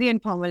opportunities in the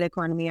informal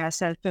economy as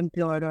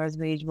self-employed or as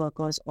wage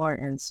workers or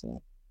elsewhere.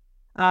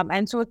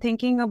 And so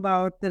thinking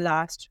about the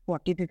last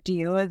 40, 50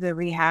 years, where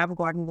we have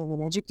gotten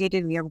women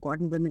educated, we have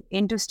gotten women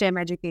into STEM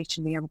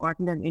education, we have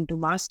gotten them into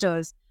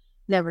master's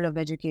level of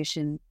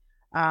education,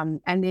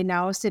 and they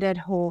now sit at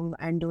home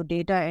and do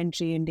data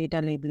entry and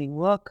data labeling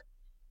work,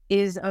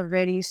 is a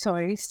very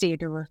sorry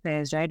state of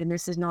affairs, right? And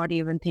this is not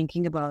even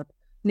thinking about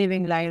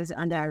living lives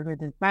under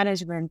algorithmic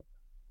management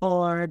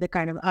or the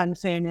kind of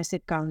unfairness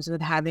it comes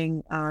with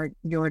having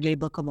your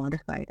labor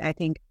commodified. I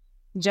think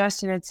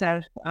just in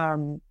itself,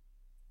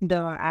 the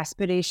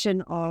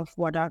aspiration of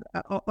what are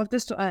of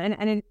this,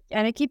 and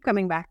I keep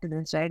coming back to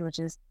this, right, which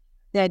is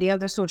the idea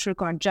of the social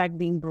contract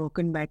being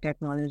broken by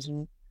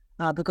technology,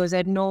 because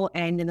at no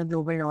end in the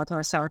global north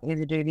or south is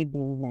it really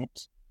being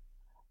met,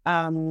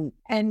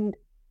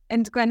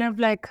 and kind of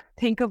like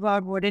think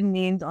about what it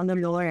means on the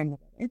lower end.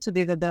 Right? So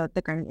these are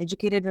the kind of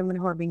educated women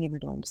who are being able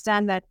to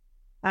understand that.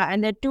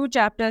 And there are two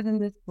chapters in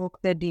this book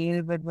that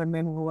deal with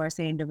women who are,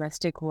 say, in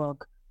domestic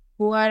work,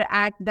 who are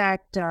at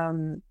that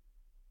in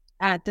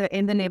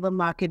the labor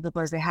market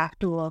because they have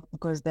to work,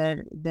 because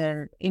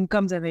their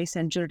incomes are very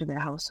central to their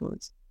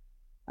households.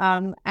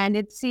 And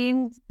it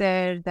seems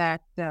there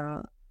that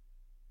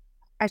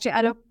actually,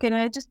 Alok, can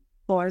I just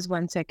pause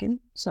 1 second?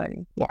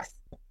 Sorry. Yes.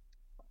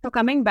 So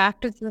coming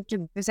back to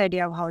this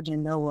idea of how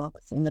gender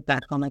works in the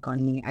platform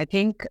economy, I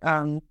think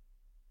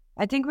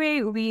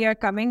we are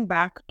coming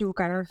back to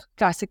kind of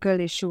classical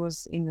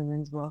issues in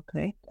women's work,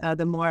 right?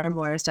 The more and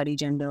more I study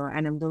gender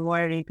and the more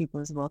I read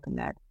people's work in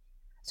that.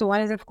 So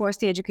one is, of course,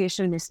 the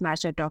educational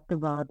mismatch I talked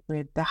about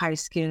with the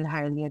high-skilled,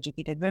 highly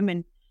educated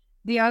women.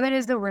 The other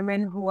is the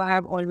women who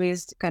have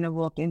always kind of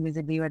worked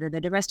invisibly, whether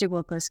they're domestic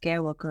workers,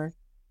 care workers.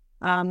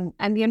 And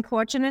the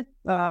unfortunate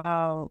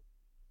part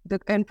of the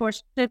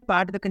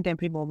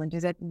contemporary moment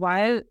is that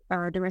while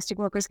domestic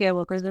workers, care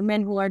workers, the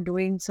men who are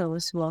doing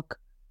service work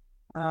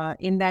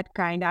in that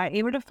kind are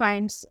able to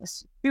find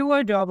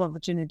fewer job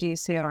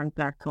opportunities, say, on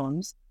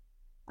platforms,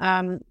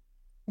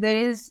 there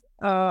is,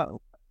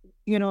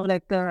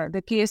 like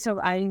the case of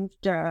Ayush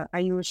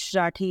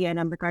Rathi and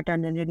Ambika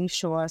Tandon really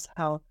show us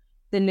how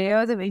the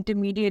layers of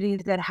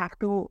intermediaries that have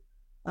to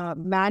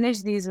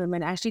manage these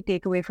women actually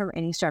take away from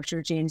any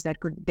structural change that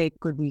they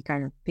could be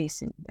kind of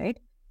facing, right?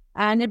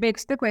 And it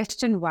begs the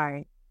question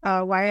why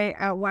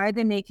are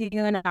they making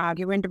an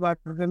argument about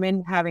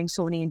women having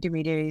so many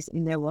intermediaries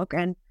in their work,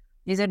 and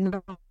is it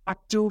not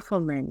true for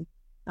men?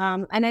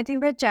 And I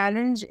think the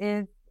challenge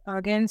is,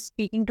 again,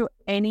 speaking to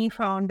any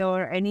founder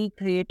or any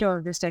creator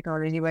of this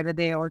technology, whether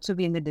they also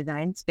be in the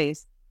design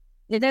space,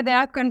 is that there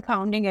are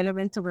confounding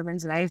elements of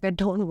women's lives that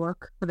don't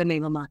work for the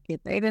labor market,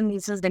 right? And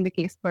this has been the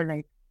case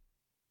for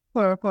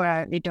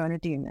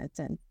eternity in that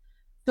sense.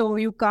 So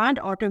you can't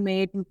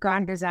automate, you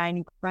can't design,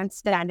 you can't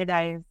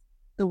standardize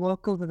the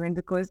work of women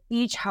because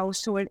each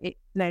household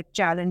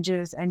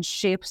challenges and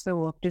shapes the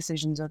work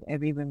decisions of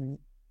every woman.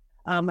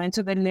 And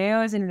so the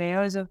layers and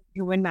layers of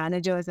human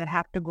managers that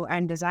have to go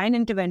and design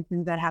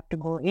interventions that have to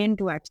go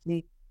into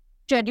actually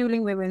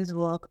scheduling women's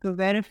work, to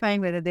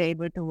verifying whether they're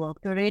able to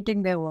work, to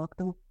rating their work,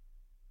 to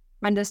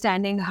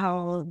understanding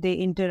how they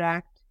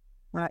interact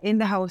in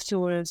the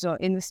households or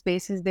in the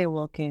spaces they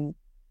work in,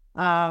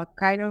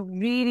 kind of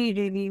really,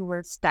 really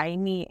will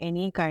stymie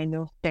any kind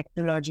of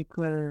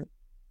technological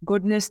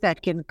goodness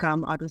that can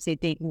come out of, say,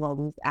 taking all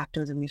these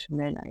actors away from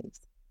their lives.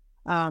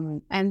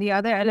 And the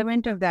other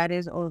element of that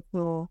is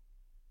also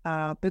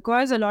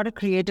because a lot of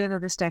creators of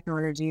this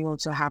technology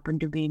also happen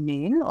to be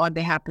male, or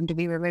they happen to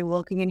be women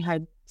working in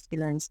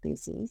high-skill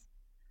spaces.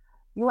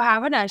 You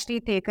haven't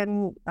actually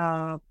taken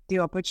you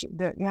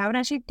haven't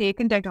actually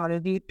taken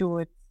technology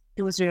to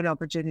its real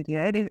opportunity,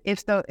 right?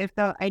 If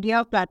the idea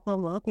of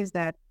platform work is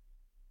that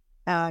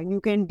you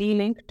can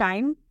de-link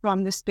time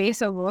from the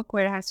space of work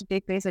where it has to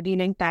take place, or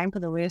de-link time for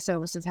the way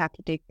services have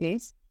to take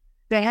place,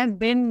 there has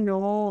been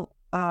no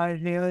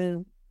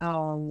real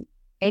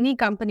any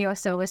company or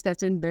service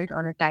that's been built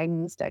on a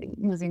time study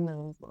using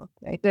women's work,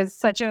 right? There's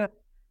such a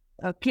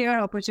clear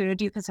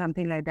opportunity for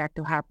something like that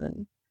to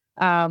happen.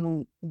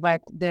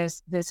 But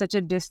there's such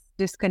a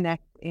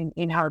disconnect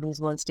in how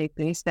these worlds take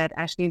place that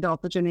actually the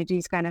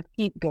opportunities kind of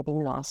keep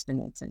getting lost in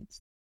that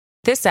sense.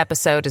 This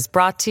episode is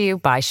brought to you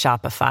by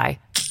Shopify.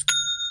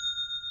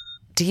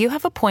 Do you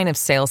have a point of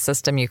sale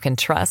system you can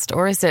trust,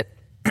 or is it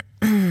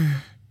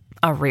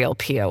a real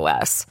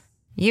POS?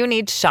 You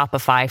need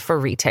Shopify for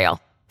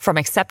retail. From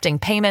accepting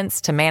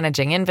payments to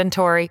managing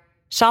inventory,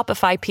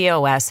 Shopify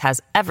POS has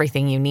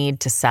everything you need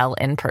to sell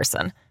in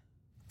person.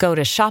 Go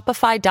to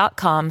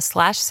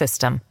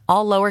shopify.com/system,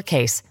 all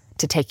lowercase,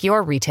 to take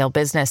your retail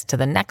business to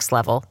the next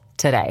level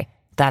today.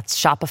 That's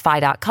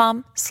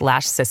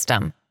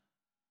shopify.com/system.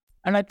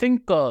 And I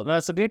think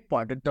that's a great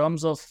point in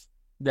terms of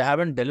they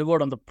haven't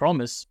delivered on the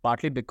promise,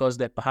 partly because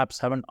they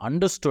perhaps haven't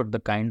understood the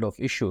kind of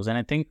issues. And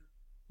I think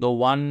the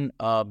one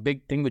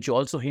big thing which you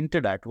also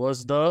hinted at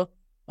was the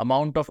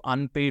amount of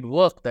unpaid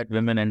work that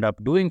women end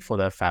up doing for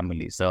their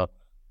families.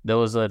 There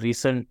was a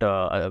recent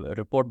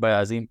report by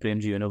Azim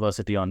Premji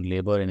University on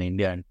labor in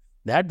India, and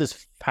they had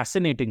this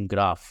fascinating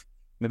graph.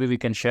 Maybe we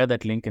can share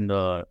that link in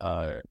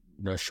the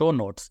show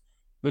notes,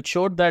 which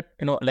showed that,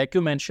 like you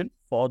mentioned,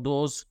 for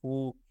those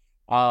who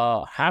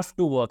have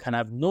to work and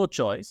have no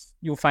choice,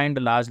 you find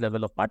a large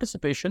level of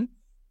participation.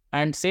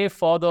 And say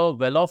for the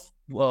well-off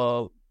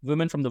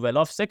women from the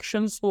well-off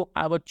sections who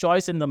have a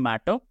choice in the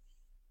matter,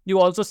 you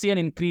also see an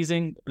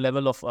increasing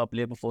level of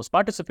labor force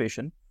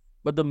participation.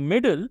 But the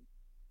middle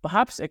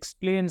perhaps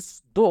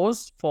explains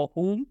those for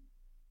whom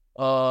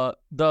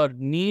the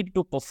need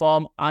to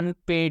perform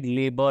unpaid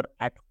labor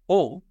at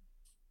home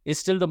is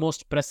still the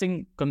most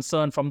pressing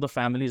concern from the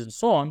families and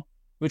so on,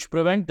 which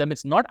prevent them.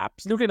 It's not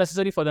absolutely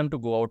necessary for them to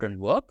go out and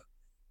work,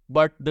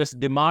 but this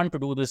demand to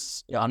do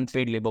this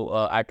unpaid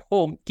labor at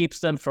home keeps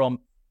them from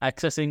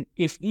accessing,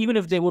 even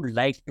if they would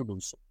like to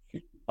do so.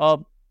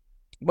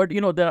 But,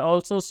 there are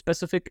also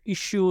specific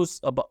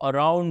issues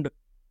around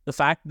the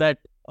fact that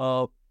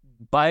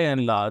by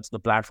and large, the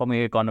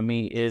platforming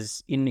economy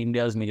is in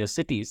India's major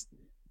cities.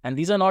 And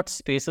these are not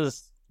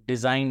spaces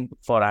designed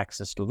for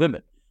access to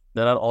women.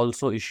 There are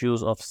also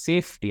issues of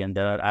safety, and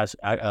there are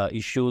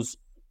issues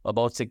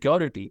about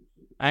security.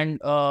 And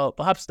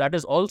perhaps that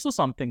is also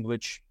something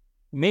which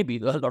maybe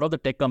a lot of the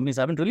tech companies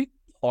haven't really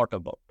thought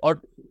about,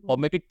 or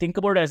maybe think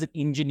about it as an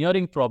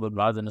engineering problem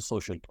rather than a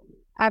social problem.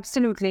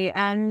 Absolutely.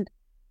 And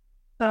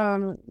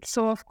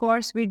So of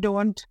course we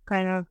don't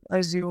kind of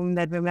assume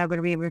that women are going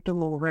to be able to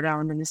move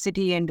around in the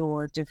city and do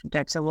all different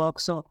types of work.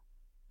 So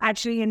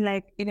actually, in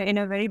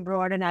a very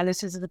broad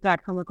analysis of the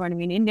platform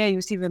economy in India, you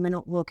see women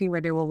working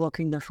where they were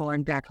working before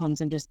in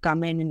platforms and just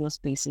come in those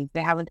spaces.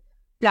 They haven't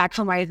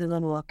platformized their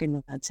own work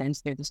in that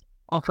sense. They just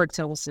offered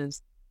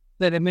services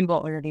where women were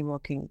already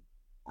working.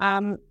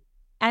 And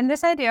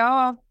this idea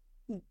of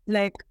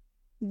like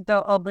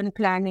the urban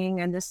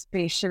planning and the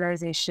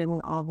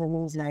spatialization of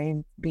women's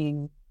lives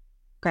being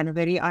kind of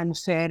very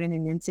unfair in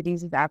Indian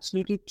cities is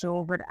absolutely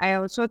true. But I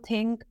also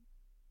think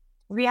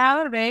we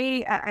have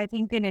I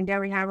think in India,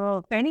 we have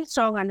a very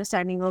strong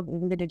understanding of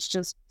even the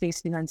digital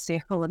space being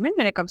unsafe for women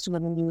when it comes to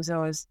women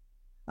users.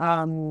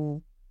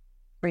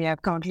 We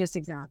have countless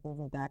examples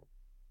of that.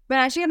 But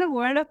actually, in the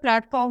world of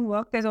platform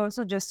work, there's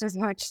also just as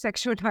much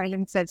sexual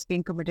violence that's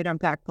being committed on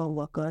platform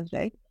workers,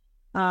 right?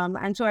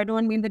 And so I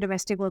don't mean the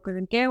domestic workers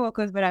and care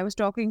workers, but I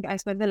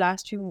spent the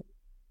last few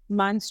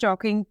months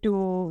talking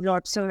to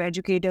lots of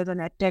educators on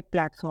edtech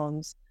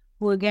platforms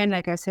who, again,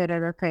 like I said,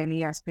 are a fairly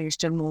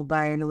aspirational,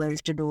 mobile,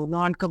 well-to-do,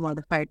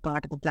 non-commodified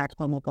part of the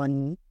platform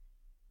economy.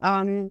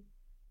 And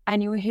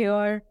you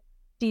hear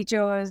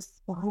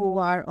teachers who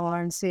are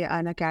on, say,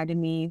 an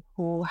academy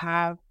who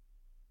have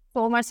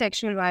so much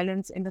sexual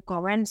violence in the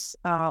comments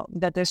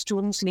that the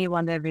students leave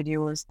on their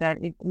videos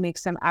that it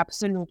makes them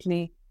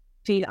absolutely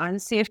feel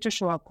unsafe to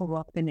show up for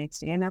work the next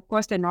day. And of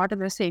course, they're not in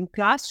the same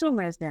classroom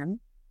as them,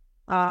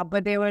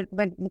 but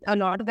a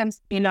lot of them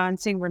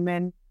freelancing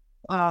women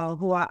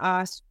who are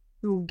asked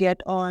to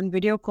get on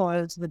video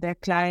calls with their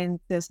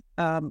clients. There's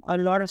a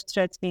lot of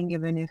threats being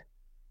given if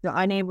you're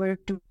unable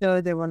to,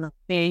 they will not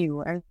pay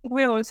you. And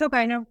we're also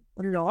kind of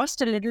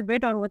lost a little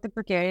bit on what the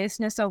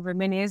precariousness of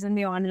women is in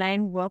the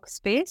online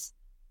workspace.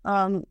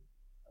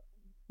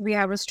 We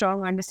have a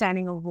strong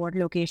understanding of what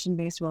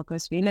location-based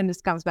workers feel. And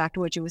this comes back to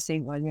what you were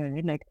saying earlier,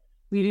 right? Like,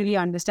 we really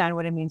understand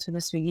what it means for the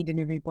Swiggy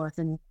delivery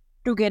person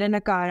to get in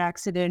a car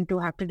accident, to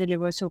have to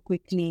deliver so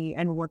quickly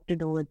and what to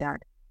do with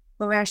that.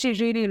 But we're actually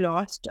really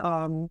lost,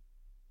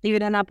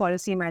 even in our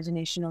policy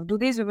imagination of, do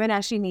these women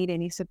actually need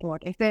any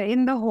support? If they're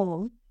in the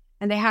home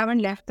and they haven't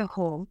left the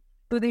home,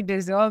 do they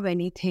deserve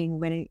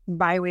anything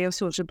by way of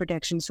social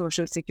protection,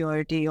 social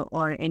security,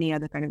 or any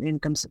other kind of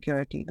income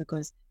security?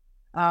 Because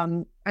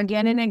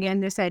again and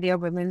again, this idea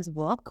of women's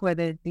work,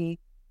 whether it be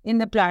in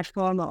the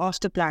platform or off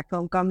the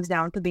platform, comes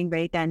down to being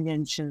very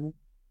tangential.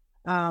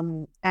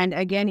 And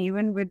again,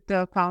 even with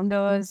the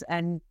founders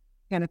and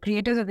kind of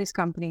creators of these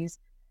companies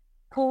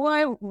who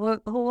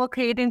are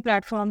creating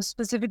platforms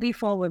specifically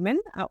for women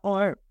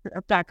or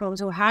platforms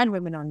who had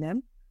women on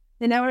them,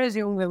 they never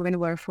assumed women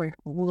were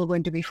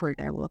going to be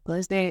full-time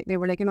workers. They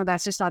were like,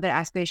 that's just not their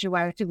aspiration.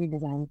 Why should we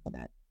design for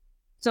that?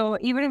 So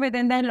even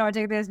within that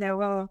logic,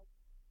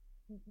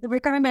 we're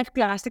coming back to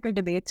classical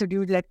debates. So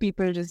do you let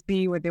people just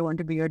be what they want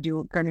to be, or do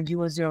you kind of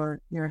use your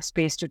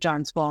space to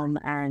transform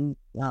and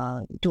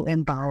to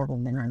empower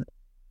women?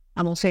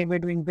 I'm also we're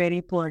doing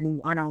very poorly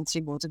on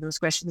answering both of those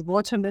questions,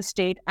 both from the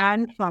state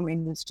and from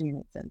industry in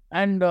itself.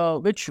 And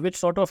which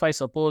sort of, I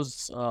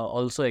suppose,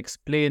 also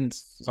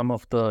explains some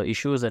of the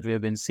issues that we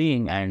have been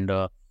seeing. And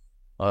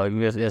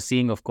we are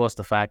seeing, of course,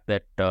 the fact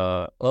that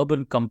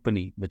Urban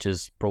Company, which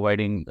is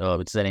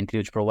an entity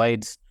which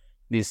provides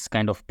these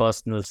kind of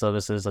personal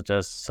services such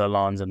as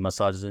salons and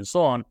massages and so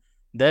on,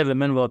 their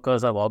women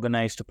workers have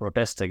organized to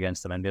protest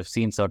against them. And we have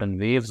seen certain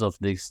waves of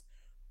these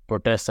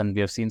protests, and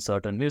we have seen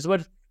certain waves.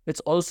 But it's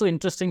also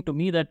interesting to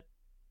me that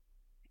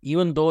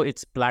even though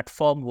it's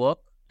platform work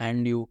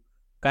and you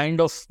kind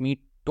of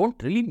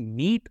don't really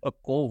meet a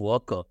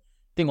co-worker.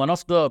 I think one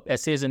of the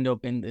essays in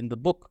the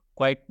book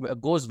quite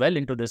goes well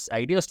into this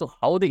idea as to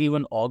how they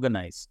even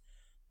organize.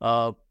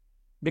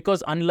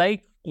 Because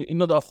unlike,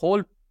 the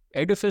whole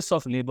edifice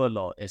of labor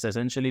law is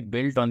essentially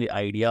built on the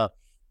idea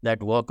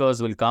that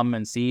workers will come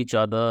and see each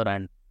other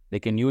and they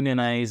can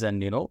unionize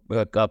and,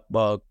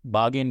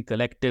 bargain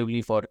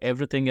collectively for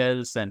everything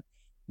else and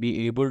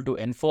be able to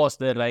enforce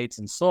their rights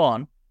and so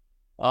on.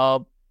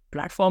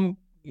 Platform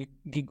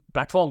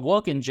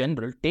work in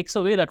general takes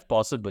away that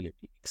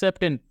possibility,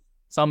 except in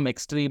some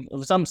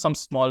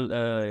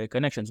small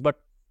connections.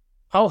 But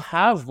how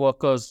have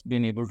workers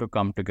been able to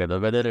come together,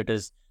 whether it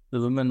is the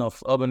women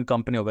of Urban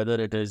Company or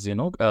whether it is,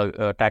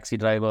 taxi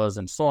drivers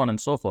and so on and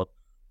so forth?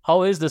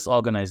 How is this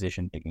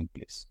organization taking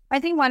place?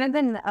 I think one of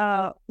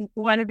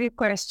the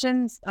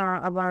questions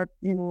about,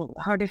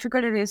 how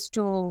difficult it is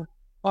to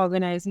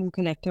organize and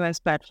collective as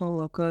platform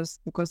workers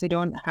because they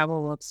don't have a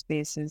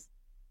workspaces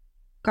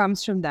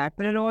comes from that.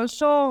 But it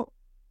also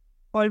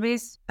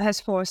always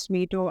has forced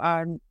me to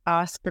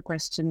ask the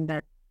question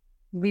that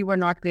we were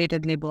not great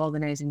at labor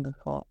organizing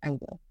before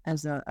either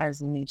as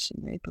a nation,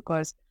 right?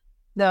 Because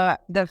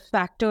the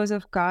factors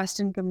of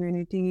caste and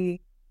community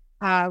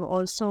have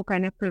also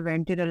kind of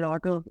prevented a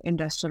lot of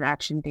industrial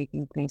action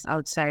taking place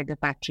outside the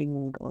factory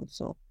unit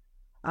also.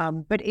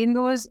 But in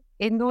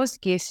those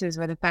cases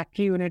where the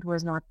factory unit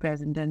was not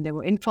present and there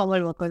were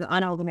informal workers,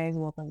 unorganized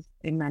workers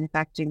in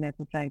manufacturing that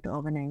were trying to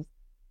organize,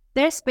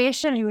 their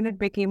spatial unit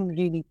became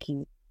really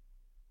key.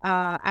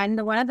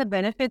 And one of the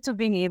benefits of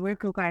being able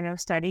to kind of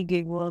study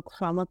gig work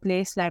from a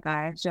place like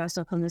ours, just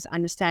from this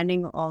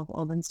understanding of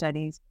urban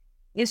studies,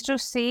 is to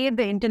see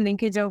the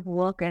interlinkage of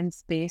work and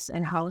space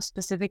and how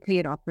specifically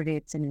it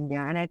operates in India.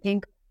 And I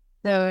think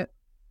the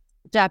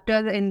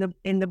chapters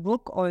in the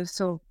book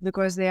also,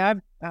 because they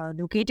are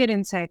located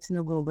in sites in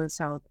the global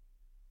south,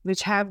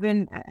 which have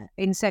been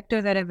in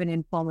sectors that have been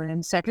informal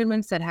and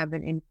settlements that have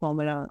been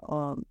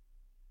informal,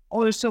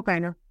 also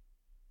kind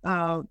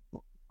of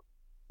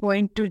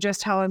point to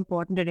just how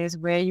important it is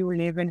where you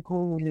live and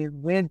who you live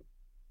with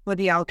for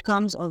the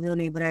outcomes of your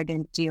labor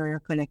identity or your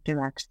collective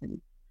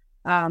action.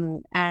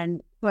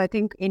 And so I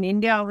think in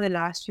India over the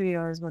last few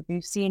years, what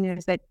we've seen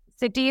is that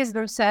cities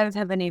themselves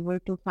have been able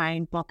to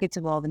find pockets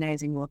of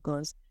organizing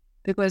workers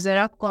because there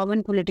are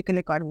common political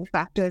economic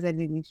factors that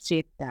really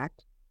shape that.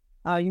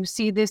 You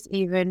see this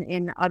even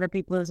in other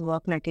people's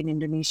work, like in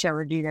Indonesia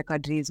or Dira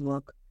Kadri's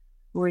work,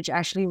 which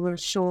actually will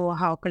show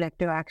how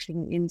collective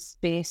action in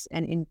space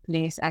and in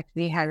place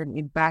actually has an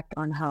impact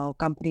on how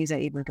companies are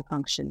able to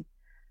function.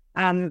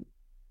 And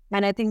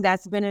I think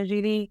that's been a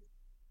really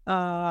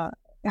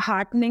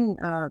heartening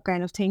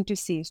kind of thing to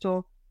see.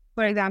 So,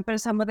 for example,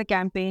 some of the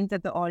campaigns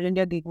that the All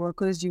India Gig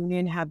Workers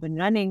Union have been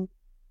running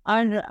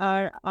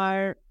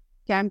are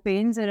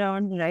campaigns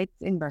around rights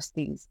in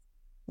busties.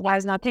 It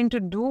has nothing to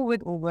do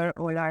with Uber,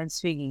 Ola, and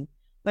Swiggy.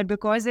 But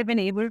because they've been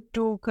able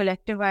to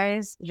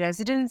collectivize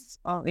residents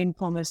of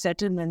informal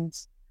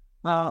settlements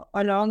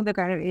along the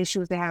kind of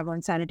issues they have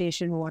on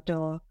sanitation,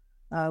 water,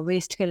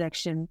 waste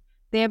collection,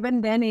 they have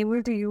been then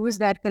able to use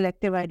that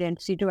collective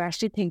identity to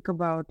actually think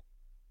about,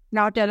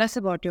 now tell us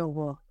about your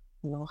work.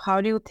 How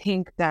do you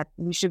think that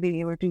we should be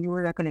able to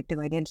use our collective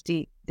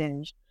identity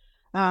then?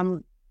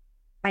 And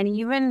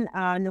even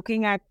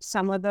looking at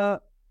some of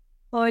the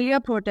earlier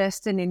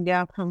protests in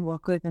India from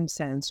workers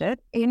themselves, right?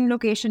 In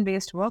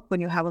location-based work,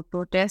 when you have a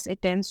protest,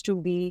 it tends to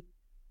be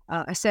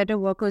a set of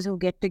workers who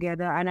get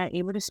together and are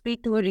able to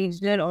speak to a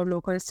regional or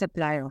local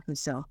supply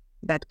officer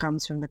that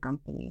comes from the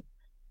company.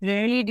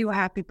 Rarely do you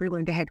have people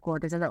going to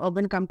headquarters. And the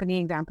urban company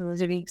example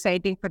was really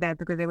exciting for that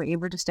because they were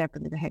able to step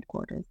into the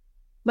headquarters.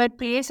 But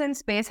place and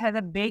space has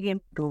a big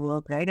impact to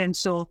work, right? And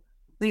so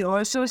we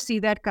also see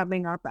that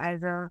coming up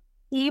as a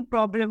key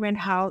problem in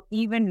how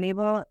even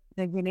labor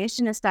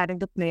regulation is starting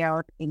to play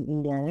out in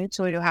India, right?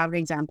 So you have the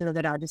example of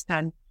the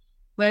Rajasthan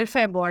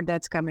welfare board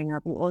that's coming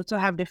up. You also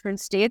have different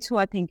states who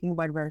are thinking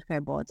about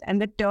welfare boards.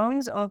 And the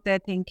terms of their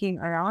thinking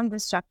around the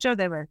structure of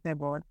their welfare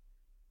board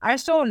are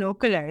so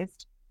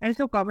localized and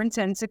so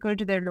commonsensical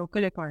to their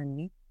local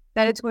economy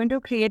that it's going to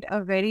create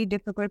a very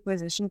difficult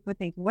position for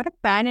thinking, what a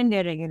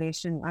pan-India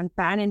regulation and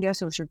pan-India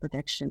social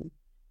protection.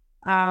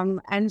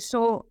 And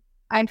so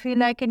I feel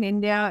like in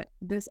India,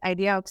 this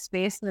idea of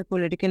space in the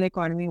political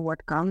economy,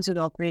 what comes with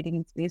operating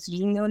in space,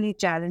 really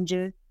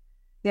challenges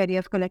the idea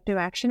of collective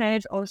action, and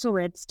it's also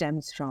where it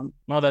stems from.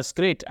 No, that's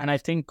great. And I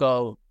think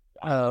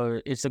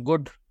it's a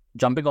good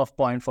jumping off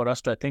point for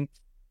us to, I think,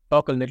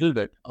 talk a little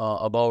bit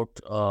about,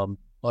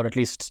 or at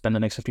least spend the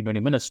next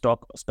 15-20 minutes,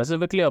 talk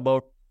specifically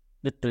about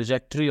the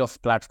trajectory of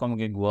platform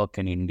gig work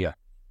in India.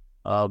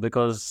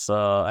 Because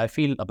I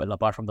feel,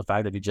 apart from the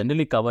fact that we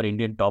generally cover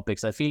Indian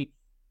topics, I feel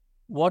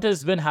what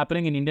has been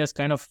happening in India is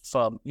kind of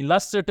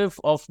illustrative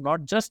of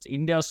not just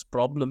India's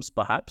problems,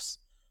 perhaps,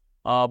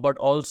 but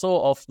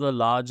also of the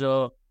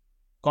larger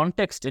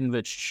context in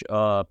which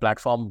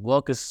platform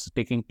work is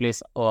taking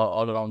place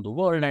all around the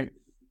world. And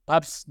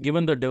perhaps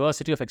given the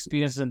diversity of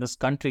experiences in this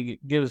country,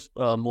 gives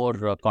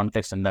more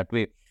context in that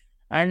way.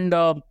 And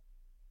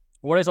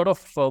what I sort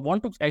of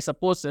want to, I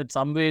suppose, in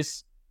some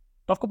ways,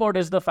 talk about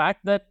is the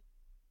fact that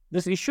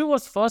this issue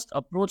was first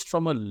approached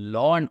from a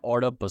law and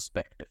order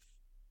perspective.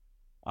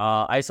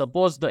 I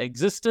suppose the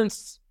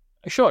existence,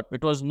 sure,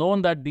 it was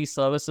known that these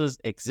services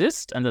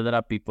exist and that there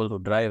are people who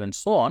drive and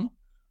so on.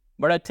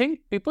 But I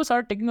think people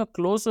started taking a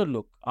closer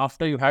look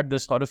after you had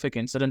this horrific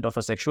incident of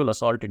a sexual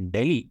assault in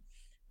Delhi,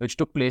 which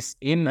took place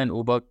in an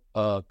Uber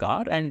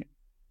car. And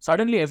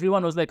suddenly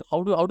everyone was like,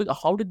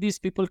 how did these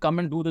people come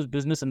and do this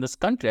business in this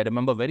country? I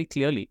remember very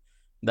clearly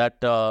that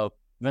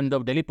when the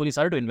Delhi police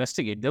started to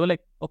investigate, they were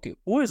like, okay,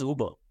 who is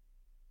Uber?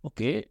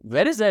 Okay,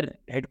 where is their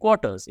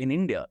headquarters in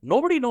India?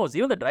 Nobody knows.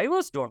 Even the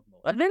drivers don't know.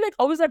 And they're like,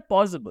 how is that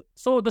possible?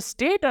 So the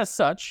state as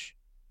such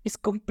is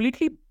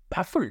completely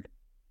baffled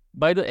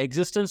by the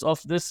existence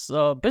of this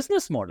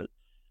business model.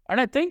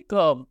 And I think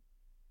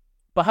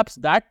perhaps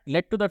that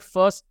led to that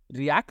first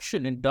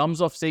reaction in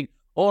terms of saying,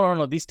 oh,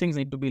 no, these things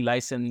need to be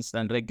licensed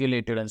and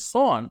regulated and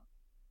so on.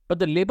 But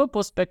the labor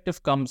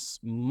perspective comes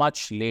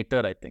much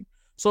later, I think.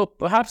 So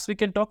perhaps we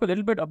can talk a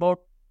little bit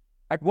about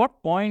at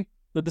what point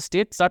did the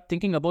state start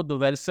thinking about the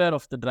welfare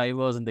of the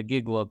drivers and the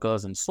gig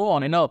workers and so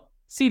on in a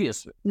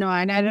serious way. No,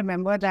 and I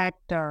remember that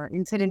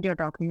incident you're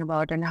talking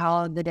about and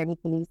how the Delhi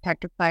police had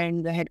to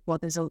find the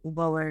headquarters of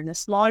Uber were in a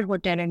small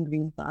hotel in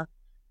Green Park.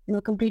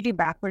 Completely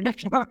backward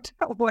about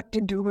what to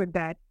do with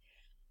that.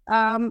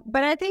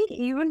 But I think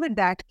even with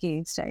that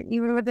case, right,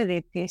 even with the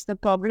rape case, the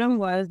problem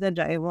was the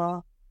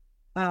driver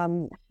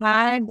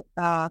had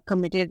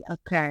committed a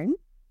crime,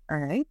 all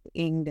right,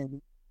 in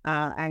Delhi.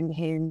 and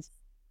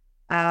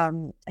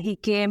he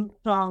came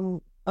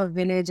from a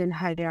village in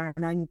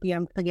Haryana, UP,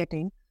 I'm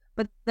forgetting.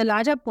 But the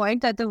larger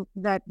point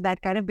that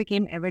kind of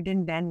became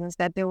evident then was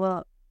that they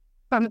were,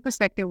 from the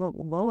perspective of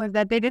Uber, was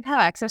that they did have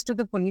access to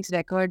the police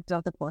records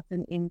of the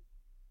person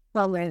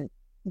when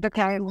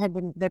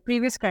the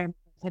previous crime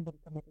had been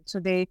committed. So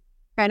they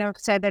kind of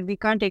said that we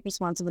can't take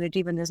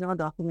responsibility when there's no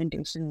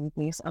documentation in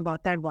place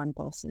about that one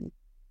person.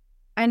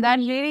 And that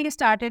really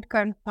started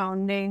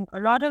confounding a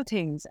lot of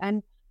things.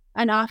 And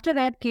after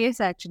that case,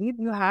 actually,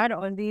 you had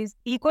all these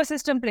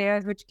ecosystem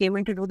players which came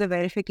in to do the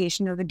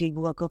verification of the gig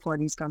worker for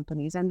these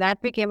companies. And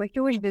that became a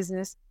huge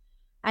business.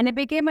 And it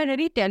became a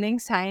really telling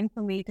sign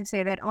for me to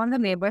say that on the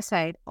labor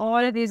side, all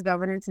of these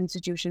governance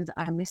institutions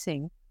are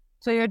missing.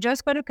 So you're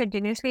just going to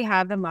continuously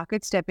have the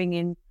market stepping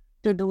in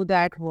to do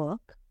that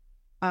work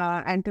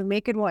and to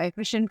make it more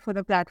efficient for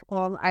the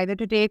platform, either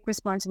to take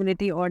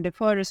responsibility or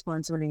defer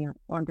responsibility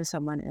onto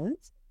someone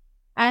else.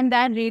 And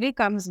that really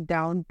comes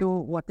down to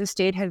what the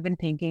state has been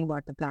thinking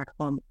about the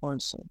platform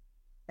also,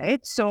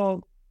 right?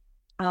 So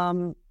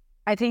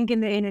I think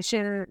in the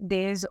initial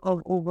days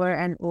of Uber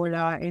and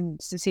Ola in,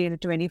 say, the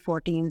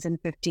 2014s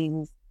and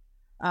 15s,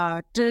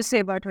 till say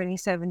about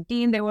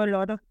 2017, there were a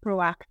lot of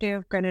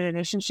proactive kind of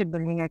relationship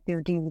building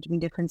activities between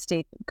different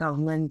state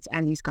governments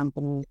and these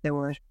companies. There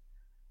were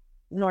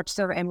lots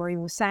of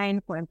MOUs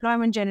signed for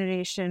employment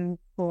generation,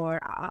 for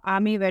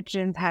army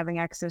veterans having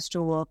access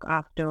to work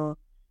after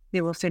they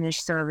were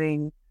finished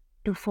serving,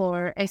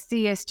 for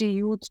SC, ST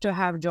youth to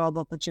have job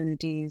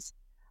opportunities.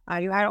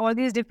 You had all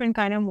these different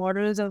kind of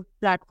models of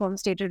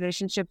platform-state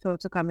relationships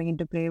also coming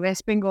into play.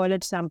 West Bengal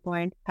at some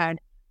point had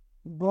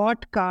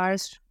bought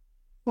cars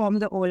from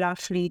the Ola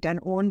fleet and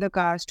owned the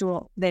cars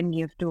to then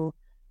give to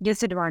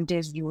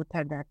disadvantaged youth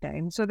at that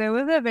time. So there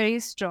was a very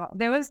strong,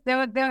 there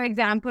were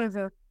examples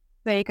of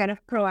very kind of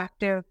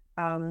proactive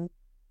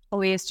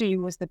ways to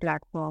use the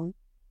platform.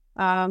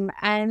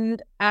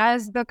 And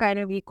as the kind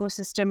of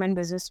ecosystem and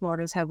business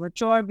models have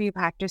matured, we've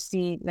had to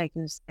see, like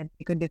you said,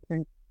 like a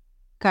different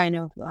kind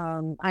of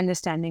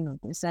understanding of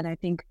this. And I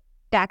think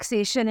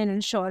taxation and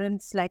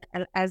insurance, like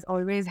as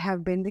always,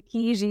 have been the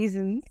key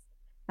reasons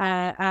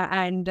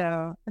and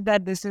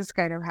that this has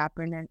kind of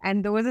happened.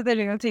 And those are the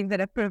real things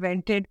that have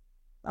prevented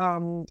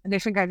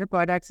different kinds of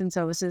products and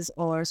services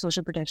or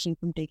social protection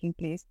from taking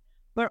place.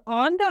 But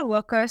on the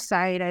worker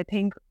side, I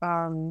think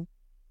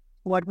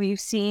what we've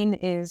seen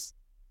is,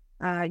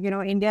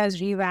 India's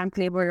revamped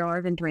labor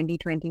laws in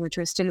 2020, which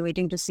we're still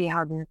waiting to see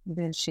how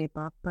they'll shape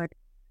up, but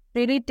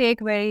really take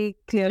very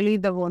clearly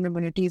the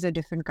vulnerabilities of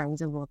different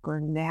kinds of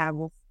workers. And they have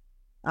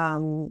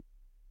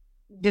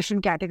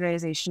different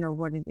categorization of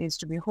what it is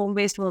to be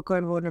home-based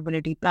worker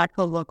vulnerability,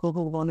 platform worker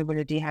who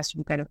vulnerability has to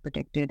be kind of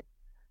protected,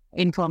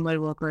 informal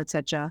worker,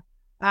 etc.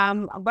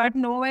 But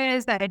nowhere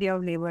is the idea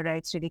of labor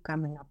rights really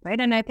coming up, right?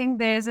 And I think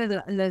there's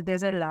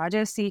a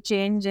larger sea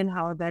change in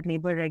how that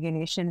labor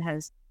regulation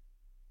has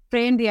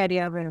framed the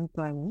idea of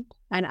employment.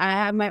 And I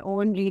have my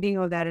own reading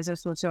of that as a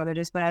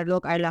sociologist, but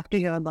I love to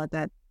hear about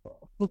that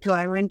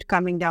employment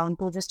coming down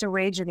to just a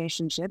wage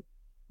relationship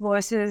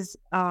versus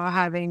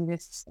having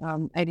this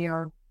idea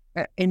of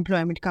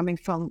employment coming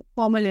from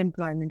formal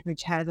employment,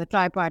 which has a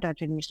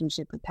tripartite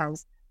relationship, it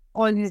has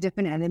all these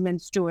different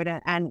elements to it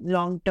and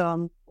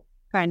long-term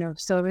kind of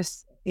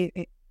service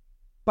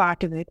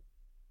part of it,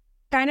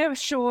 kind of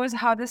shows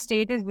how the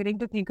state is willing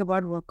to think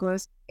about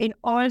workers in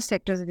all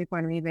sectors of the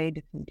economy very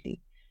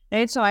differently,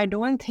 right? So I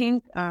don't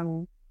think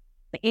in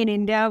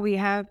India we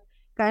have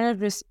kind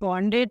of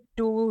responded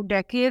to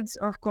decades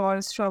of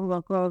calls from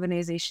worker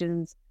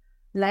organizations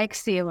like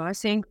Seva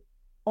saying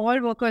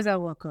all workers are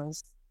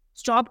workers.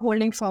 Stop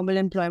holding formal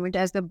employment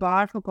as the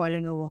bar for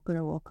calling a worker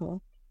a worker.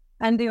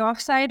 And the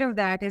offside of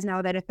that is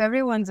now that if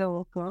everyone's a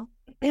worker,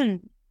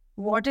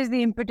 what is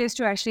the impetus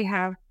to actually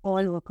have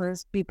all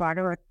workers be part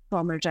of a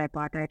formal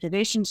tripartite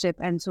relationship?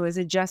 And so is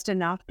it just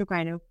enough to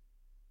kind of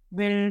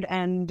build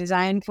and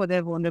design for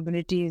their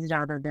vulnerabilities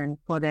rather than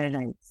for their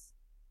rights?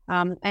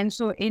 And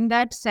so in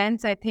that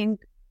sense, I think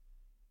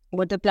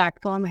what the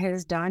platform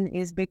has done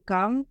is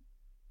become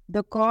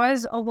the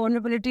cause of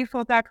vulnerability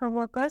for platform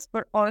workers,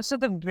 but also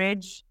the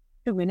bridge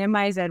to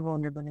minimize that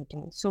vulnerability.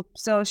 So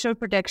social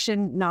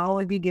protection now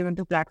will be given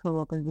to platform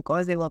workers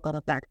because they work on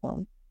a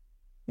platform.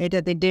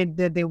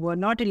 That they were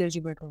not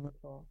eligible to vote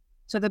for.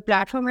 So the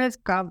platform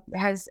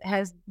has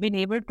been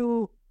able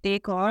to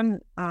take on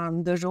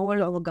the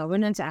role of a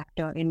governance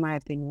actor, in my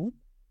opinion,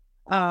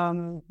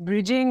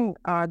 bridging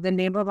the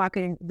labor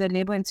market, the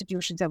labor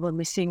institutions that were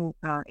missing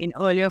in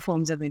earlier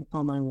forms of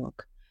informal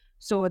work.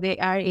 So they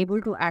are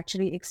able to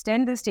actually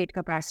extend the state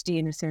capacity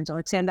in a sense, or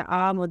extend the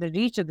arm or the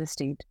reach of the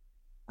state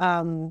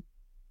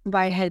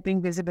by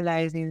helping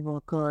visibilize these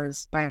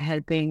workers, by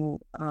helping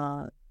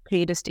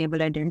create a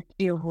stable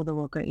identity of who the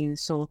worker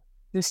is. So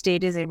the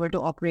state is able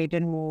to operate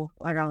and move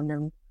around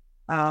them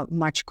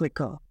much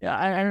quicker. Yeah,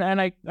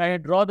 and I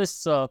draw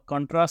this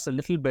contrast a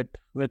little bit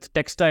with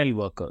textile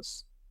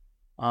workers.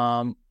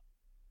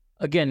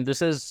 Again,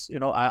 this is,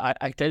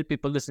 I tell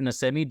people this in a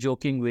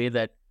semi-joking way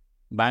that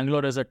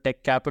Bangalore is a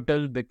tech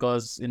capital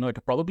because,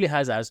 it probably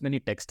has as many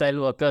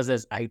textile workers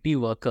as IT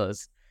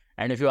workers.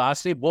 And if you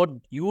ask me, both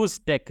use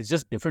tech, it's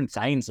just different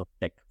kinds of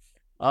tech.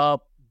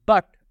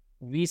 But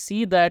we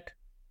see that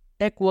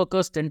tech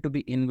workers tend to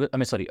be,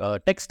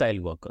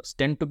 textile workers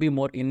tend to be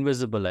more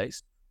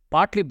invisibilized,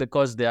 partly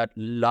because they are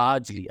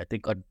largely, I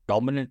think, a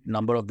dominant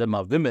number of them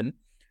are women.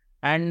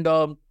 And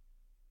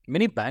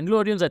many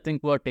Bangaloreans, I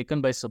think, were taken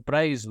by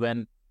surprise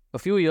when a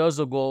few years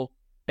ago,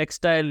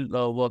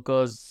 textile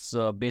workers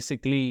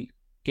basically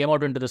came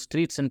out into the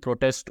streets in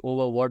protest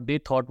over what they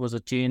thought was a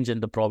change in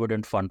the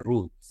Provident Fund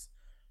rules.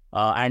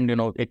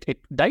 It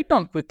died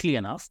down quickly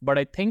enough. But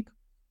I think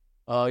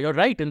you're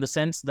right in the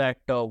sense that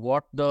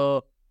what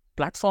the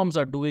platforms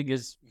are doing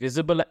is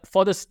visible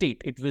for the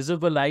state. It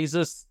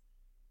visibilizes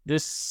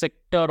this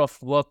sector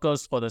of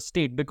workers for the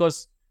state.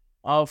 Because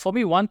for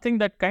me, one thing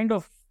that kind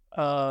of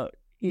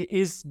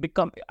is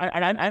become,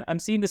 and I'm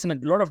seeing this in a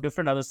lot of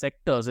different other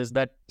sectors, is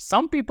that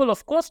some people,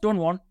 of course,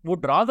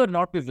 would rather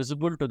not be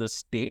visible to the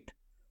state,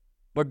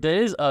 but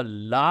there is a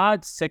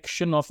large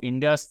section of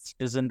India's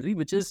citizenry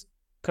which is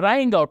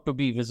crying out to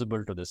be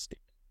visible to the state.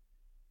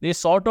 They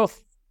sort of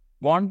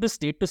want the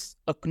state to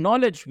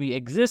acknowledge we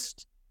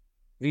exist,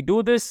 we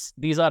do this,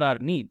 these are our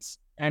needs.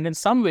 And in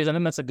some ways, I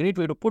think that's a great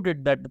way to put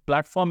it, that the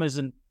platform is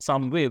in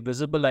some way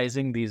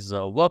visibilizing these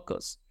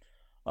workers.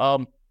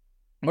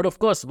 But of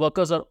course,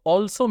 workers are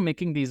also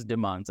making these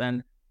demands.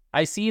 And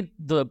I see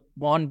the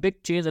one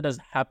big change that has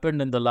happened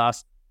in the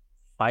last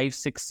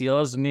 5-6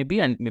 years,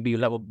 maybe, and maybe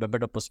you'll have a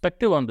better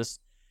perspective on this,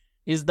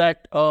 is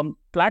that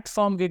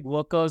platform gig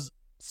workers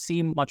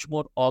seem much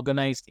more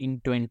organized in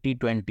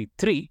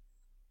 2023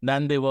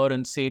 than they were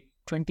in, say,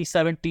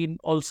 2017,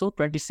 also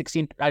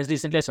 2016, as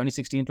recently as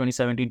 2016,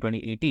 2017,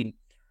 2018.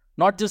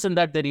 Not just in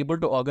that they're able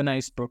to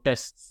organize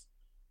protests,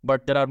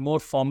 but there are more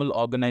formal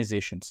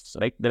organizations,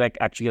 right? They're like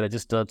actually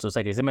registered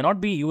societies. They may not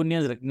be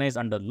unions recognized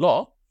under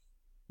law,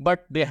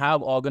 but they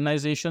have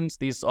organizations.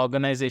 These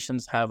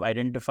organizations have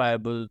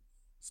identifiable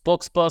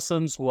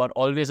spokespersons who are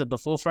always at the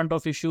forefront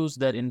of issues.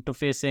 They're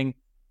interfacing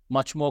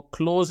much more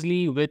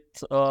closely with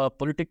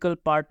political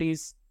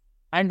parties.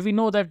 And we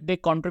know that they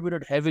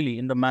contributed heavily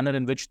in the manner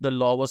in which the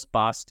law was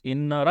passed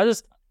in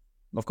Rajasthan.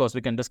 Of course,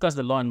 we can discuss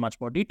the law in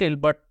much more detail,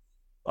 but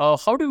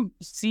how do you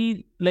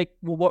see,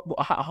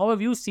 how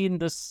have you seen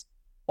this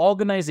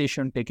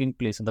organization taking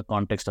place in the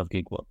context of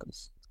gig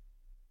workers?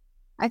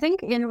 I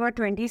think in about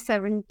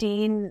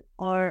 2017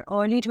 or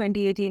early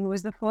 2018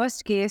 was the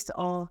first case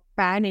of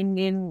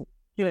pan-Indian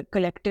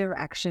collective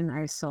action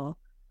I saw,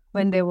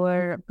 when there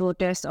were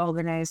protests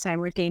organized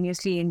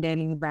simultaneously in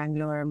Delhi,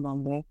 Bangalore, and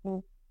Bombay.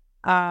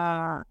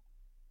 I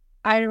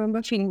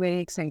remember feeling very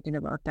excited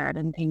about that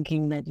and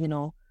thinking that,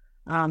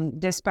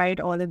 despite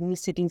all of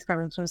these cities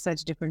coming from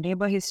such different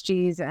labor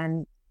histories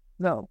and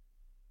the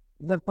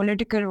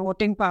political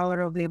voting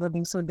power of labor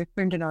being so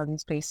different in all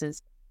these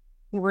places,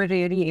 we were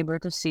really able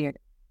to see it.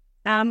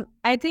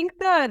 I think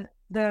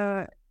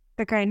the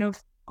kind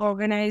of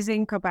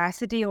organizing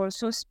capacity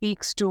also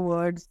speaks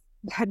towards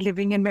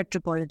living in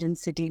metropolitan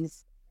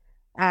cities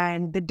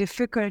and the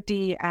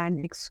difficulty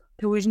and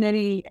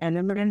exclusionary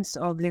elements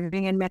of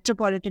living in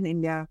metropolitan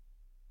India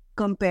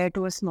compared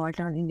to a small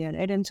town India,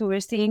 right? And so we're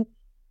seeing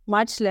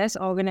much less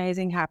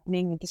organizing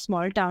happening at the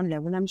small town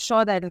level. I'm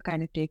sure that will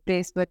kind of take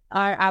place, but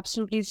are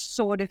absolutely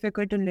so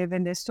difficult to live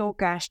in. They're so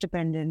cash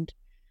dependent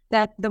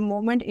that the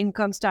moment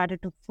income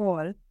started to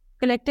fall,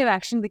 collective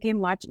action became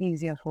much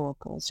easier for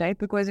workers, right?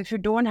 Because if you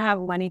don't have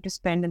money to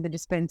spend in the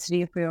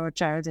dispensary for your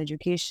child's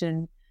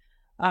education,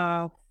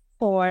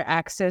 for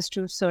access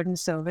to certain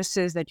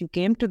services that you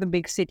came to the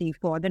big city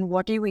for, then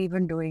what are you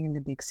even doing in the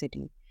big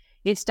city?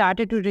 It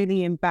started to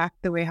really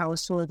impact the way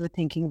households were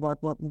thinking about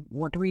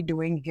what are we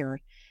doing here.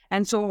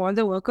 And so all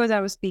the workers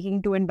I was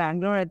speaking to in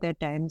Bangalore at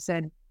that time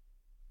said,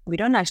 we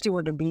don't actually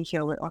want to be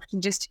here. We're often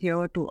just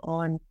here to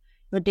earn.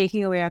 We're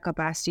taking away our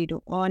capacity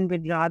to earn.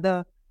 We'd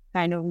rather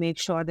kind of make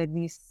sure that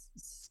we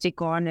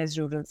stick on as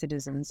rural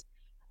citizens.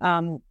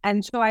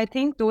 And so I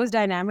think those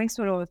dynamics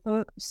will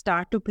also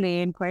start to play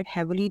in quite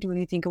heavily when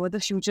you think about the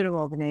future of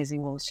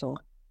organizing also.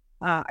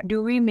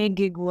 Do we make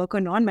gig work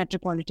a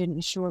non-metropolitan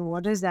issue, and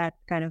what does that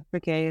kind of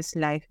precarious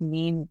life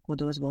mean for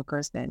those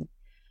workers then?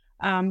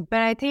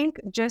 But I think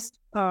just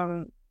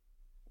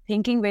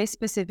thinking very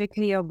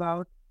specifically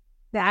about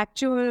the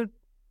actual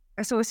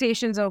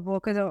associations of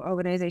workers or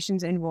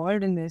organizations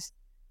involved in this,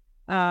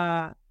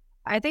 I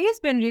think it's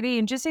been really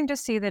interesting to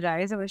see the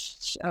rise of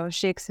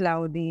Sheikh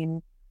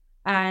Salahuddin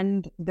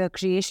and the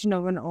creation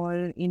of an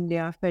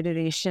all-India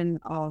federation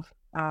of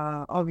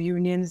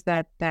unions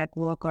that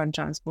work on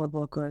transport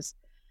workers.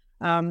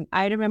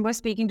 I remember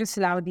speaking to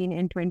Salahuddin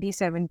in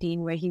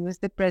 2017, where he was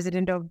the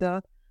president of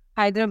the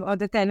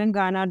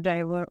Telangana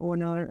Driver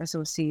Owner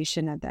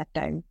Association at that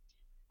time.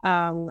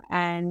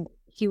 And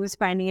he was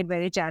finding it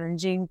very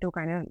challenging to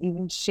kind of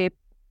even shape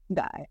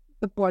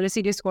the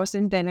policy discourse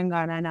in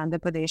Telangana and Andhra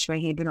Pradesh, where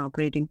he'd been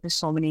operating for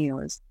so many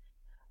years.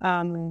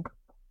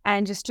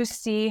 And just to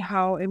see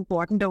how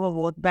important our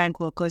vote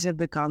bank workers have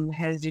become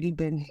has really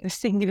been a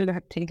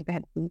singular thing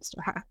that needs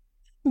to happen.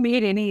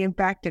 made any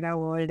impact in our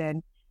world.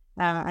 And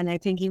I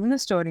think even the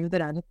story of the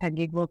Rajasthan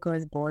gig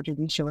workers board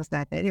really shows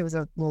that it was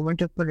a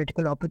moment of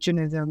political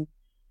opportunism.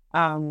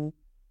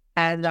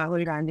 As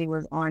Rahul Gandhi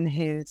was on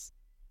his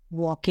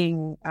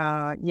walking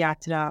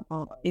yatra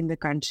in the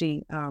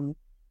country.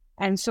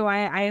 And so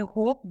I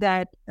hope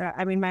that,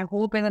 my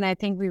hope is, and I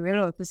think we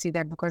will also see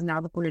that, because now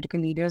the political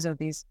leaders of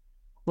these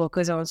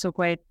workers are also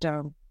quite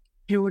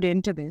clued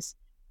into this,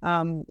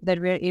 that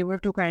we're able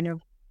to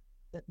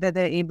that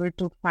they're able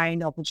to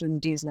find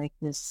opportunities like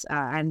this,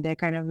 and they're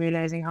kind of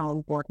realizing how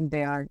important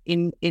they are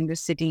in the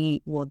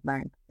city vote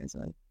bank as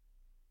well.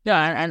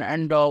 Yeah,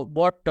 and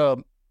what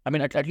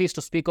at least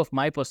to speak of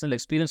my personal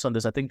experience on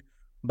this, I think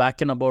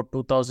back in about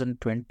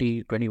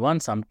 2020, 21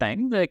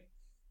 sometime, like,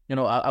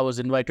 I was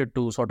invited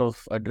to sort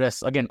of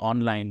address, again,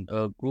 online,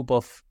 a group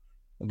of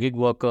gig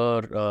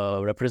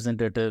worker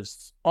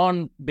representatives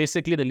on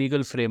basically the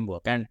legal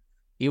framework. And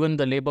even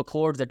the labor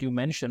codes that you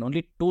mentioned,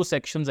 only 2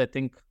 sections, I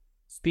think,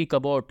 speak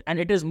about, and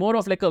it is more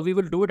of like we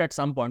will do it at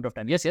some point of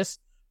time. Yes,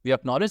 we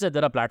acknowledge that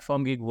there are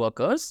platform gig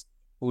workers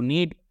who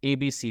need A,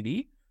 B, C,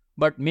 D,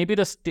 but maybe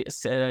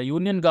the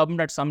union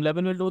government at some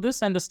level will do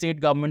this, and the state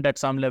government at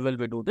some level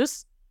will do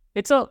this.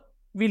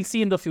 We'll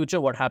see in the future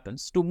what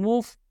happens. To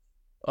move,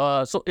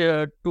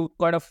 to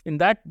kind of, in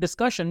that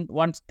discussion,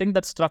 one thing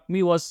that struck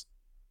me was,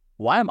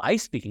 why am I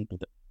speaking to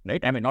them,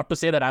 right? I mean, not to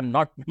say that I'm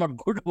not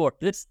good about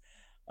this.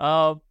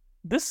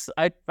 This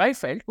I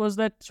felt was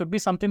that should be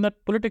something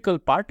that political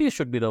parties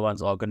should be the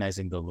ones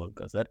organizing the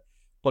workers. That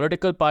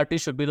political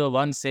parties should be the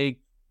ones saying,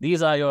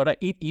 these are your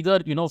either,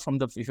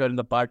 if you're in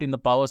the party, in the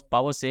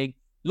power saying,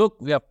 look,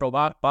 we have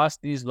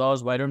passed these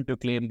laws, why don't you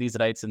claim these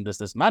rights in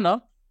this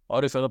manner?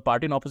 Or if you're the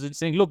party in opposition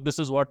saying, look, this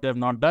is what they have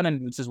not done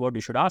and this is what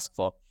you should ask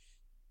for.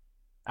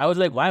 I was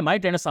like, why am I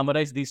trying to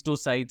summarize these 2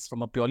 sides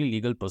from a purely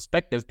legal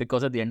perspective?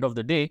 Because at the end of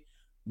the day,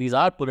 these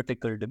are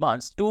political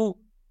demands. A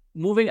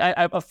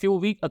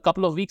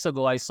couple of weeks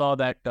ago, I saw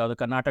that the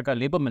Karnataka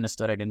Labour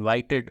Minister had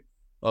invited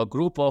a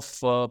group of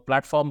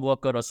platform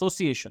worker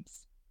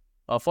associations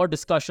for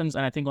discussions,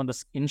 and I think on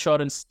the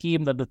insurance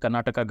scheme that the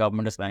Karnataka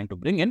government is planning to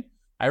bring in.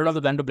 I don't know if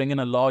they're planning to bring in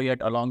a law yet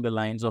along the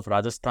lines of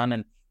Rajasthan,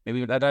 and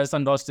maybe that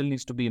Rajasthan law still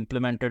needs to be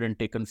implemented and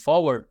taken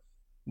forward.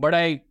 But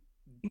I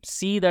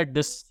see that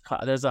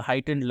there's a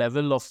heightened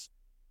level of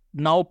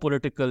now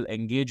political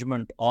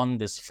engagement on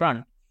this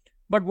front.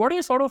 But what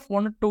I sort of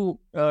wanted to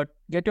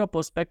get your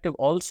perspective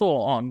also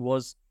on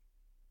was,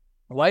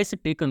 why is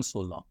it taken so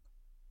long?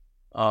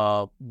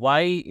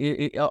 Why,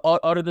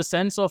 or in the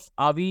sense of,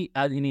 are we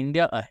as in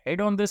India ahead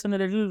on this in a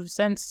little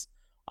sense?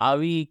 Are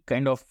we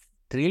kind of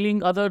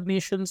trailing other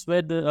nations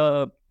where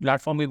the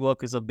platform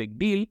work is a big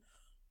deal?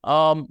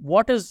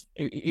 What is,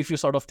 if you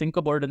sort of think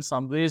about it in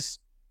some ways,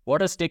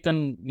 what has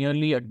taken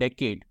nearly a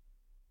decade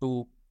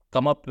to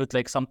come up with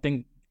like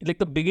something like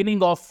the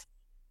beginning of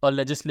a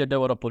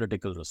legislative or a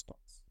political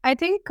response? I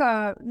think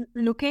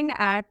looking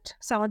at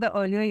some of the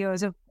earlier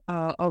years of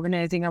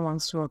organizing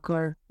amongst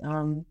workers,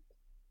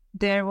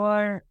 there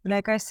were,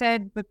 like I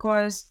said,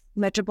 because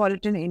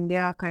metropolitan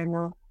India kind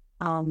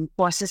of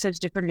forces such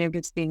different lived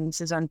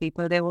experiences on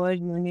people, there were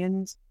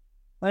unions,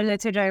 or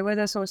let's say drivers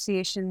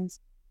associations,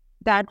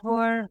 that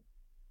were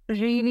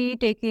really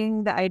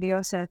taking the idea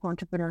of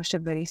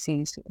self-entrepreneurship very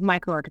seriously,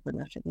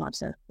 micro-entrepreneurship, not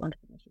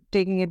self-entrepreneurship,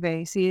 taking it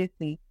very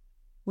seriously,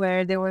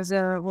 where there was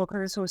a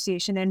worker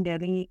association in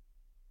Delhi,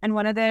 and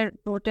one of their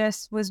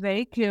protests was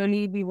very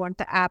clearly, we want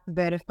the app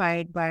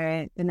verified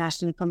by the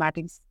National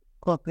Informatics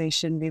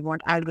Corporation, we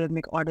want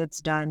algorithmic audits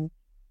done,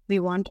 we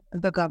want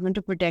the government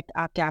to protect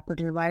our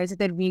capital. Why is it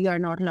that we are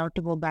not allowed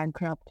to go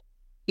bankrupt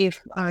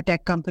if a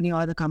tech company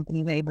or the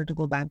company were able to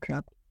go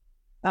bankrupt?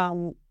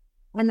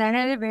 And that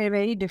had a very,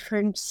 very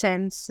different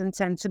sense and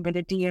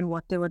sensibility in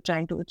what they were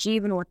trying to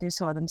achieve and what they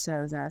saw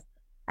themselves as.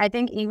 I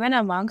think even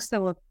amongst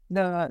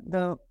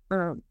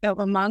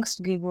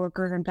amongst gig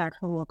workers and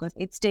platform workers,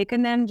 it's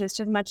taken them just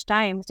as much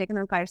time. It's taken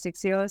them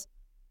 5-6 years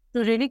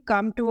to really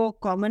come to a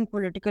common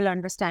political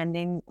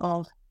understanding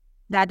of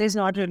that is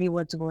not really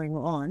what's going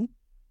on.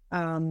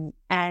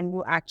 And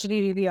you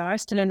actually really are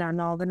still an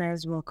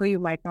unorganized worker. You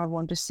might not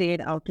want to say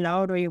it out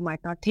loud, or you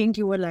might not think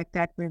you were like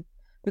that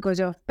because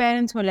your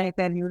parents were like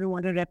that and you don't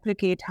want to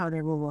replicate how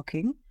they were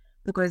working,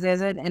 because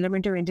there's an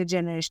element of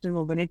intergenerational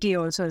mobility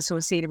also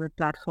associated with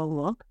platform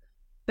work.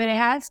 But it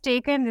has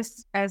taken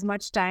this as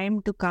much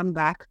time to come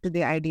back to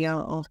the idea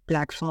of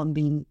platform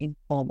being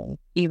informal,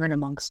 even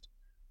amongst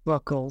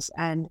workers.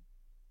 And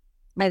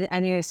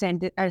I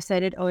said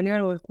it earlier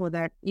also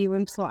that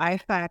even for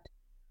IFAT,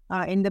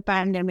 in the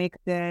pandemic,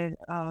 the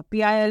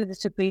PIL, the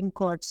Supreme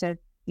Court said,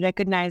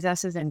 recognize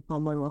us as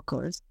informal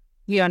workers.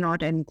 We are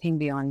not anything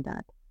beyond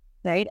that,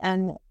 right?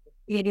 And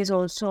it is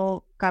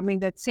also coming,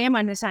 that same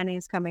understanding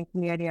is coming from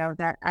the idea of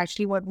that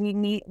actually what we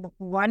need,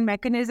 one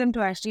mechanism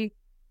to actually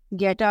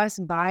get us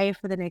by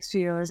for the next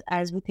few years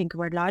as we think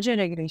about larger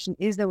regulation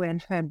is the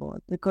welfare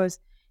board, because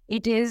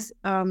it is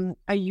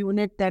a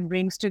unit that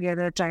brings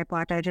together a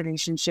tripartite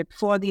relationship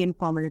for the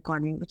informal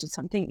economy, which is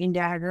something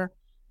India has a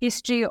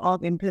history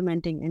of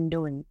implementing and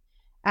doing.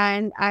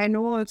 And I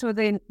know also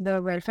the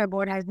welfare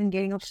board has been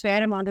getting a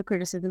fair amount of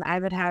criticism,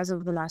 as it has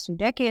over the last 2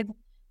 decades,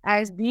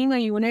 as being a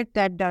unit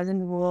that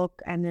doesn't work,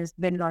 and there's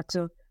been lots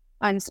of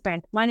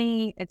unspent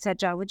money,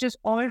 etc., which is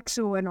all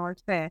true and all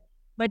fair.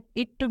 But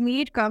to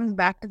me, it comes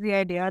back to the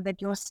idea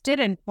that you're still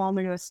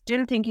informal, you're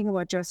still thinking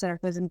about yourself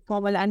as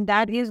informal. And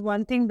that is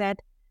one thing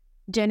that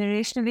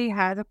generationally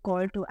has a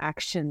call to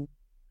action.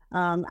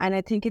 And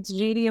I think it's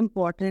really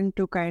important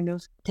to kind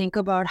of think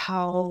about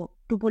how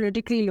to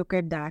politically look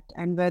at that,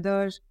 and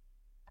whether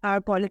our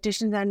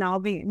politicians are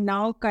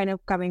now kind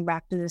of coming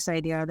back to this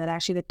idea that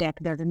actually the tech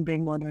doesn't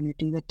bring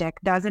modernity. The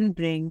tech doesn't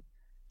bring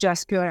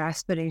just pure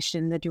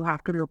aspiration, that you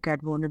have to look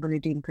at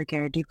vulnerability and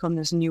precarity from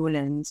this new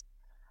lens.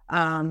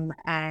 And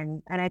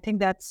I think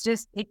that's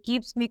just, it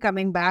keeps me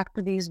coming back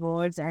to these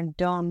words and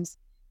terms,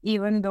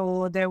 even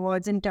though they're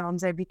words and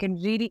terms that we can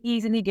really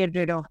easily get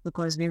rid of,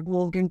 because we've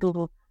moved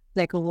into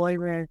like a world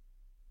where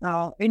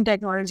in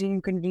technology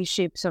you can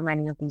reshape so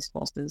many of these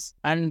forces.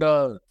 And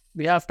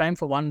we have time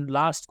for one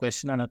last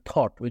question and a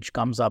thought which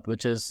comes up,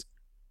 which is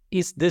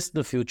this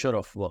the future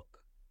of work?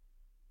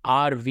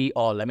 Are we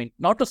all, I mean,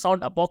 not to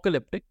sound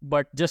apocalyptic,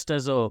 but just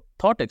as a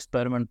thought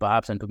experiment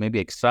perhaps, and to maybe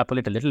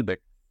extrapolate a little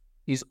bit,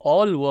 is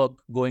all work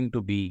going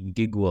to be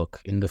gig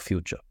work in the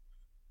future?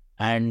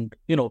 And,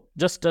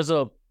 just as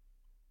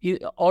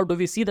or do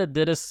we see that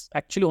there is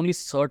actually only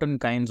certain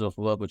kinds of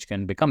work which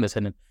can become this?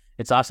 And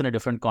it's asked in a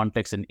different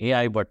context in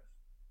AI, but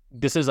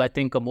this is, I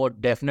think, a more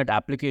definite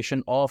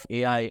application of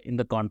AI in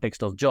the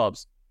context of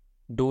jobs.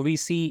 Do we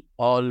see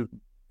all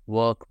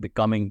work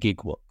becoming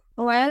gig work?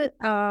 Well,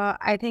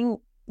 I think,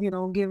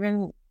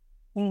 given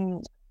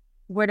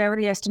whatever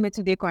the estimates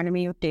of the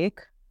economy you take,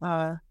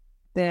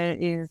 there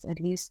is at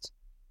least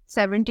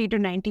 70 to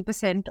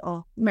 90%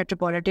 of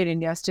metropolitan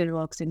India still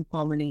works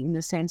informally, in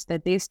the sense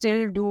that they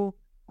still do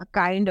a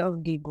kind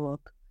of gig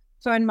work.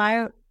 So in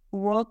my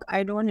work,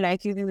 I don't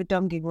like using the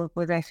term gig work,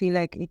 because I feel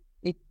like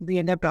we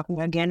end up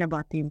talking again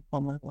about the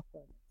informal work.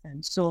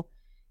 And so,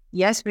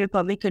 yes, we'll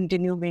probably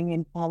continue being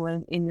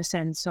informal in the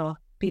sense of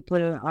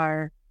people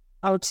are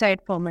outside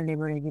formal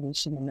labor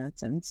regulation in that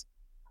sense.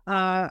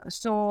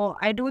 So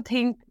I do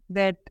think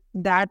that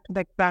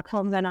the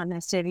platforms are not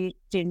necessarily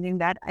changing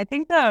that. I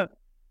think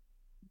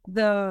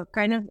the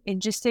kind of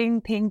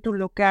interesting thing to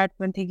look at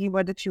when thinking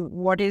about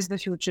what is the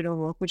future of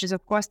work, which is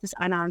of course this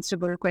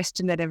unanswerable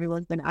question that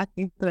everyone's been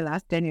asking for the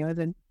last 10 years,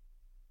 and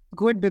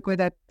good, because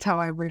that's how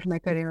I built my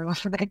career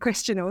off of that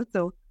question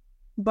also.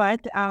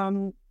 But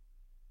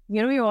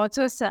we're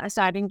also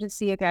starting to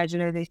see a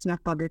casualization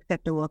of public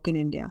sector work in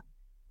India,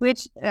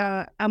 which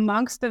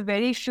amongst the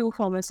very few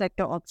formal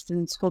sector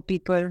options for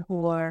people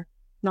who are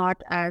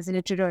not as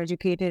literate or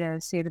educated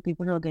as, say, the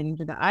people who are getting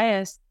to the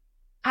IS,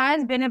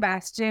 has been a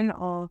bastion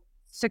of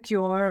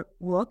secure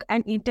work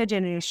and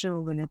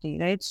intergenerational mobility,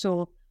 right?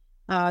 So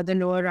the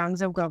lower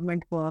rungs of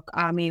government work,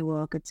 army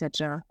work,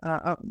 etc.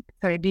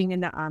 Being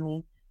in the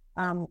army.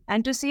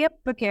 And to see a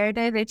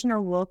precaritization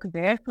of work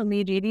there, for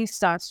me, really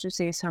starts to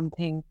say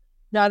something,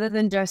 rather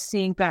than just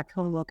seeing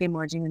platform work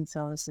emerging in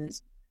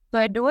services. So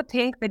I do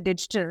think the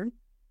digital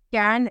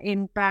can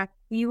impact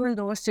even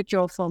those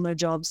secure formal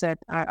jobs that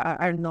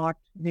are not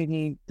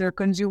really, they're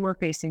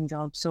consumer-facing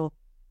jobs. So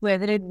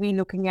whether it be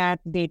looking at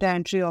data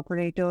entry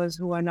operators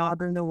who are not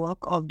doing the work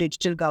of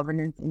digital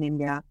governance in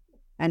India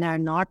and are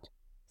not,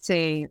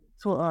 say,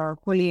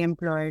 fully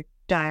employed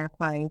Tier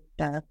 5,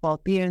 Tier 4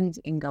 PMs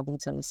in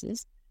government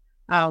services,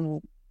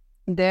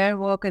 their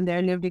work and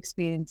their lived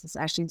experience is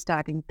actually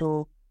starting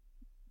to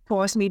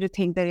force me to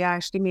think that,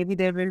 actually, maybe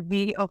there will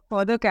be a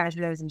further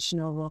casualization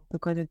of work,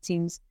 because it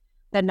seems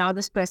that now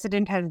this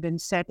precedent has been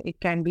set. It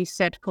can be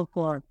set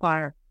for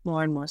far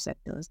more and more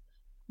sectors.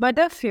 But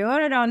the fear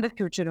around the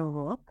future of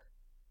work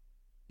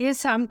is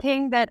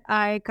something that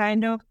I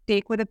kind of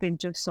take with a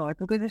pinch of salt,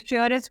 because the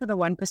fear is for the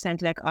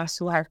 1% like us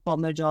who have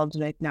formal jobs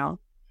right now.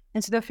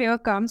 And so the fear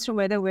comes from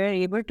whether we're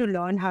able to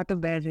learn how to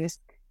bear risk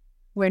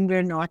when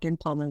we're not in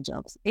formal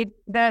jobs.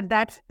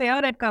 That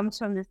fear that comes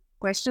from this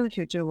question of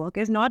future work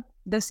is not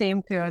the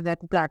same fear that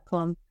the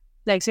platform,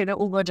 like say the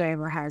Uber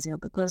driver has here,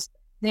 because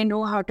they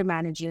know how to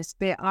manage risk.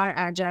 They are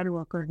agile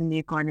workers in the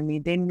economy.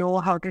 They know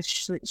how to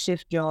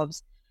shift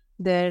jobs.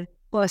 Their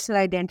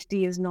personal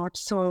identity is not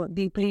so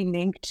deeply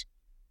linked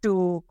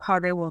to how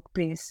their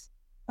workplace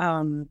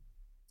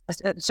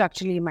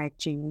structurally might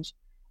change.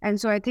 And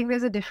so I think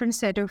there's a different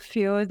set of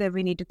fears that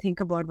we need to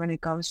think about when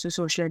it comes to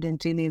social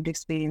identity, lived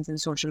experience,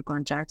 and social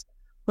contracts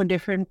for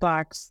different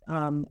parts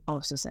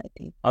of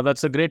society.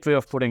 That's a great way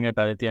of putting it,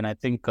 Aditi. And I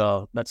think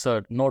that's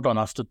a note on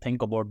us to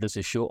think about this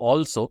issue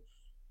also.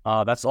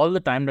 That's all the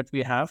time that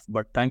we have.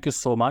 But thank you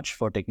so much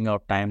for taking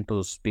out time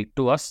to speak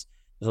to us.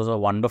 This was a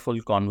wonderful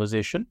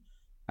conversation.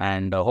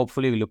 And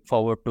hopefully we look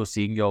forward to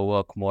seeing your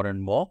work more and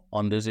more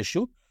on this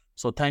issue.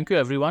 So thank you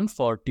everyone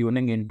for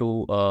tuning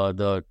into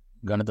the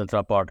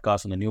Ganatantra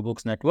podcast on the New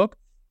Books Network.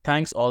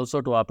 Thanks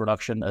also to our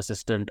production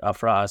assistant,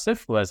 Afra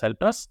Asif, who has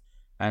helped us.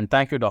 And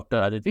thank you,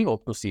 Dr. Aditi.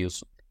 Hope to see you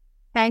soon.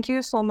 Thank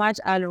you so much,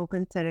 Alok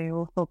and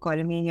Surie, for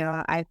calling me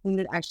here. I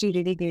feel actually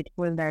really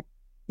grateful that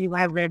you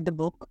have read the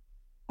book.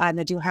 and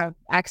that you have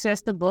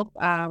accessed the book.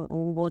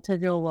 Both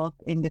of your work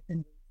in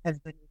different ways has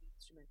been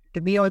instrumental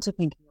to me also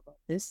thinking about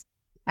this.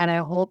 And I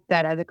hope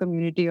that as a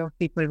community of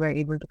people, we're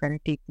able to kind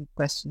of take these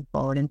questions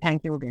forward. And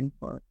thank you again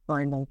for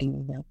inviting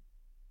me here.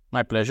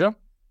 My pleasure.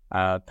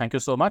 Thank you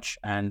so much,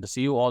 and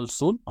see you all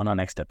soon on our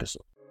next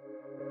episode.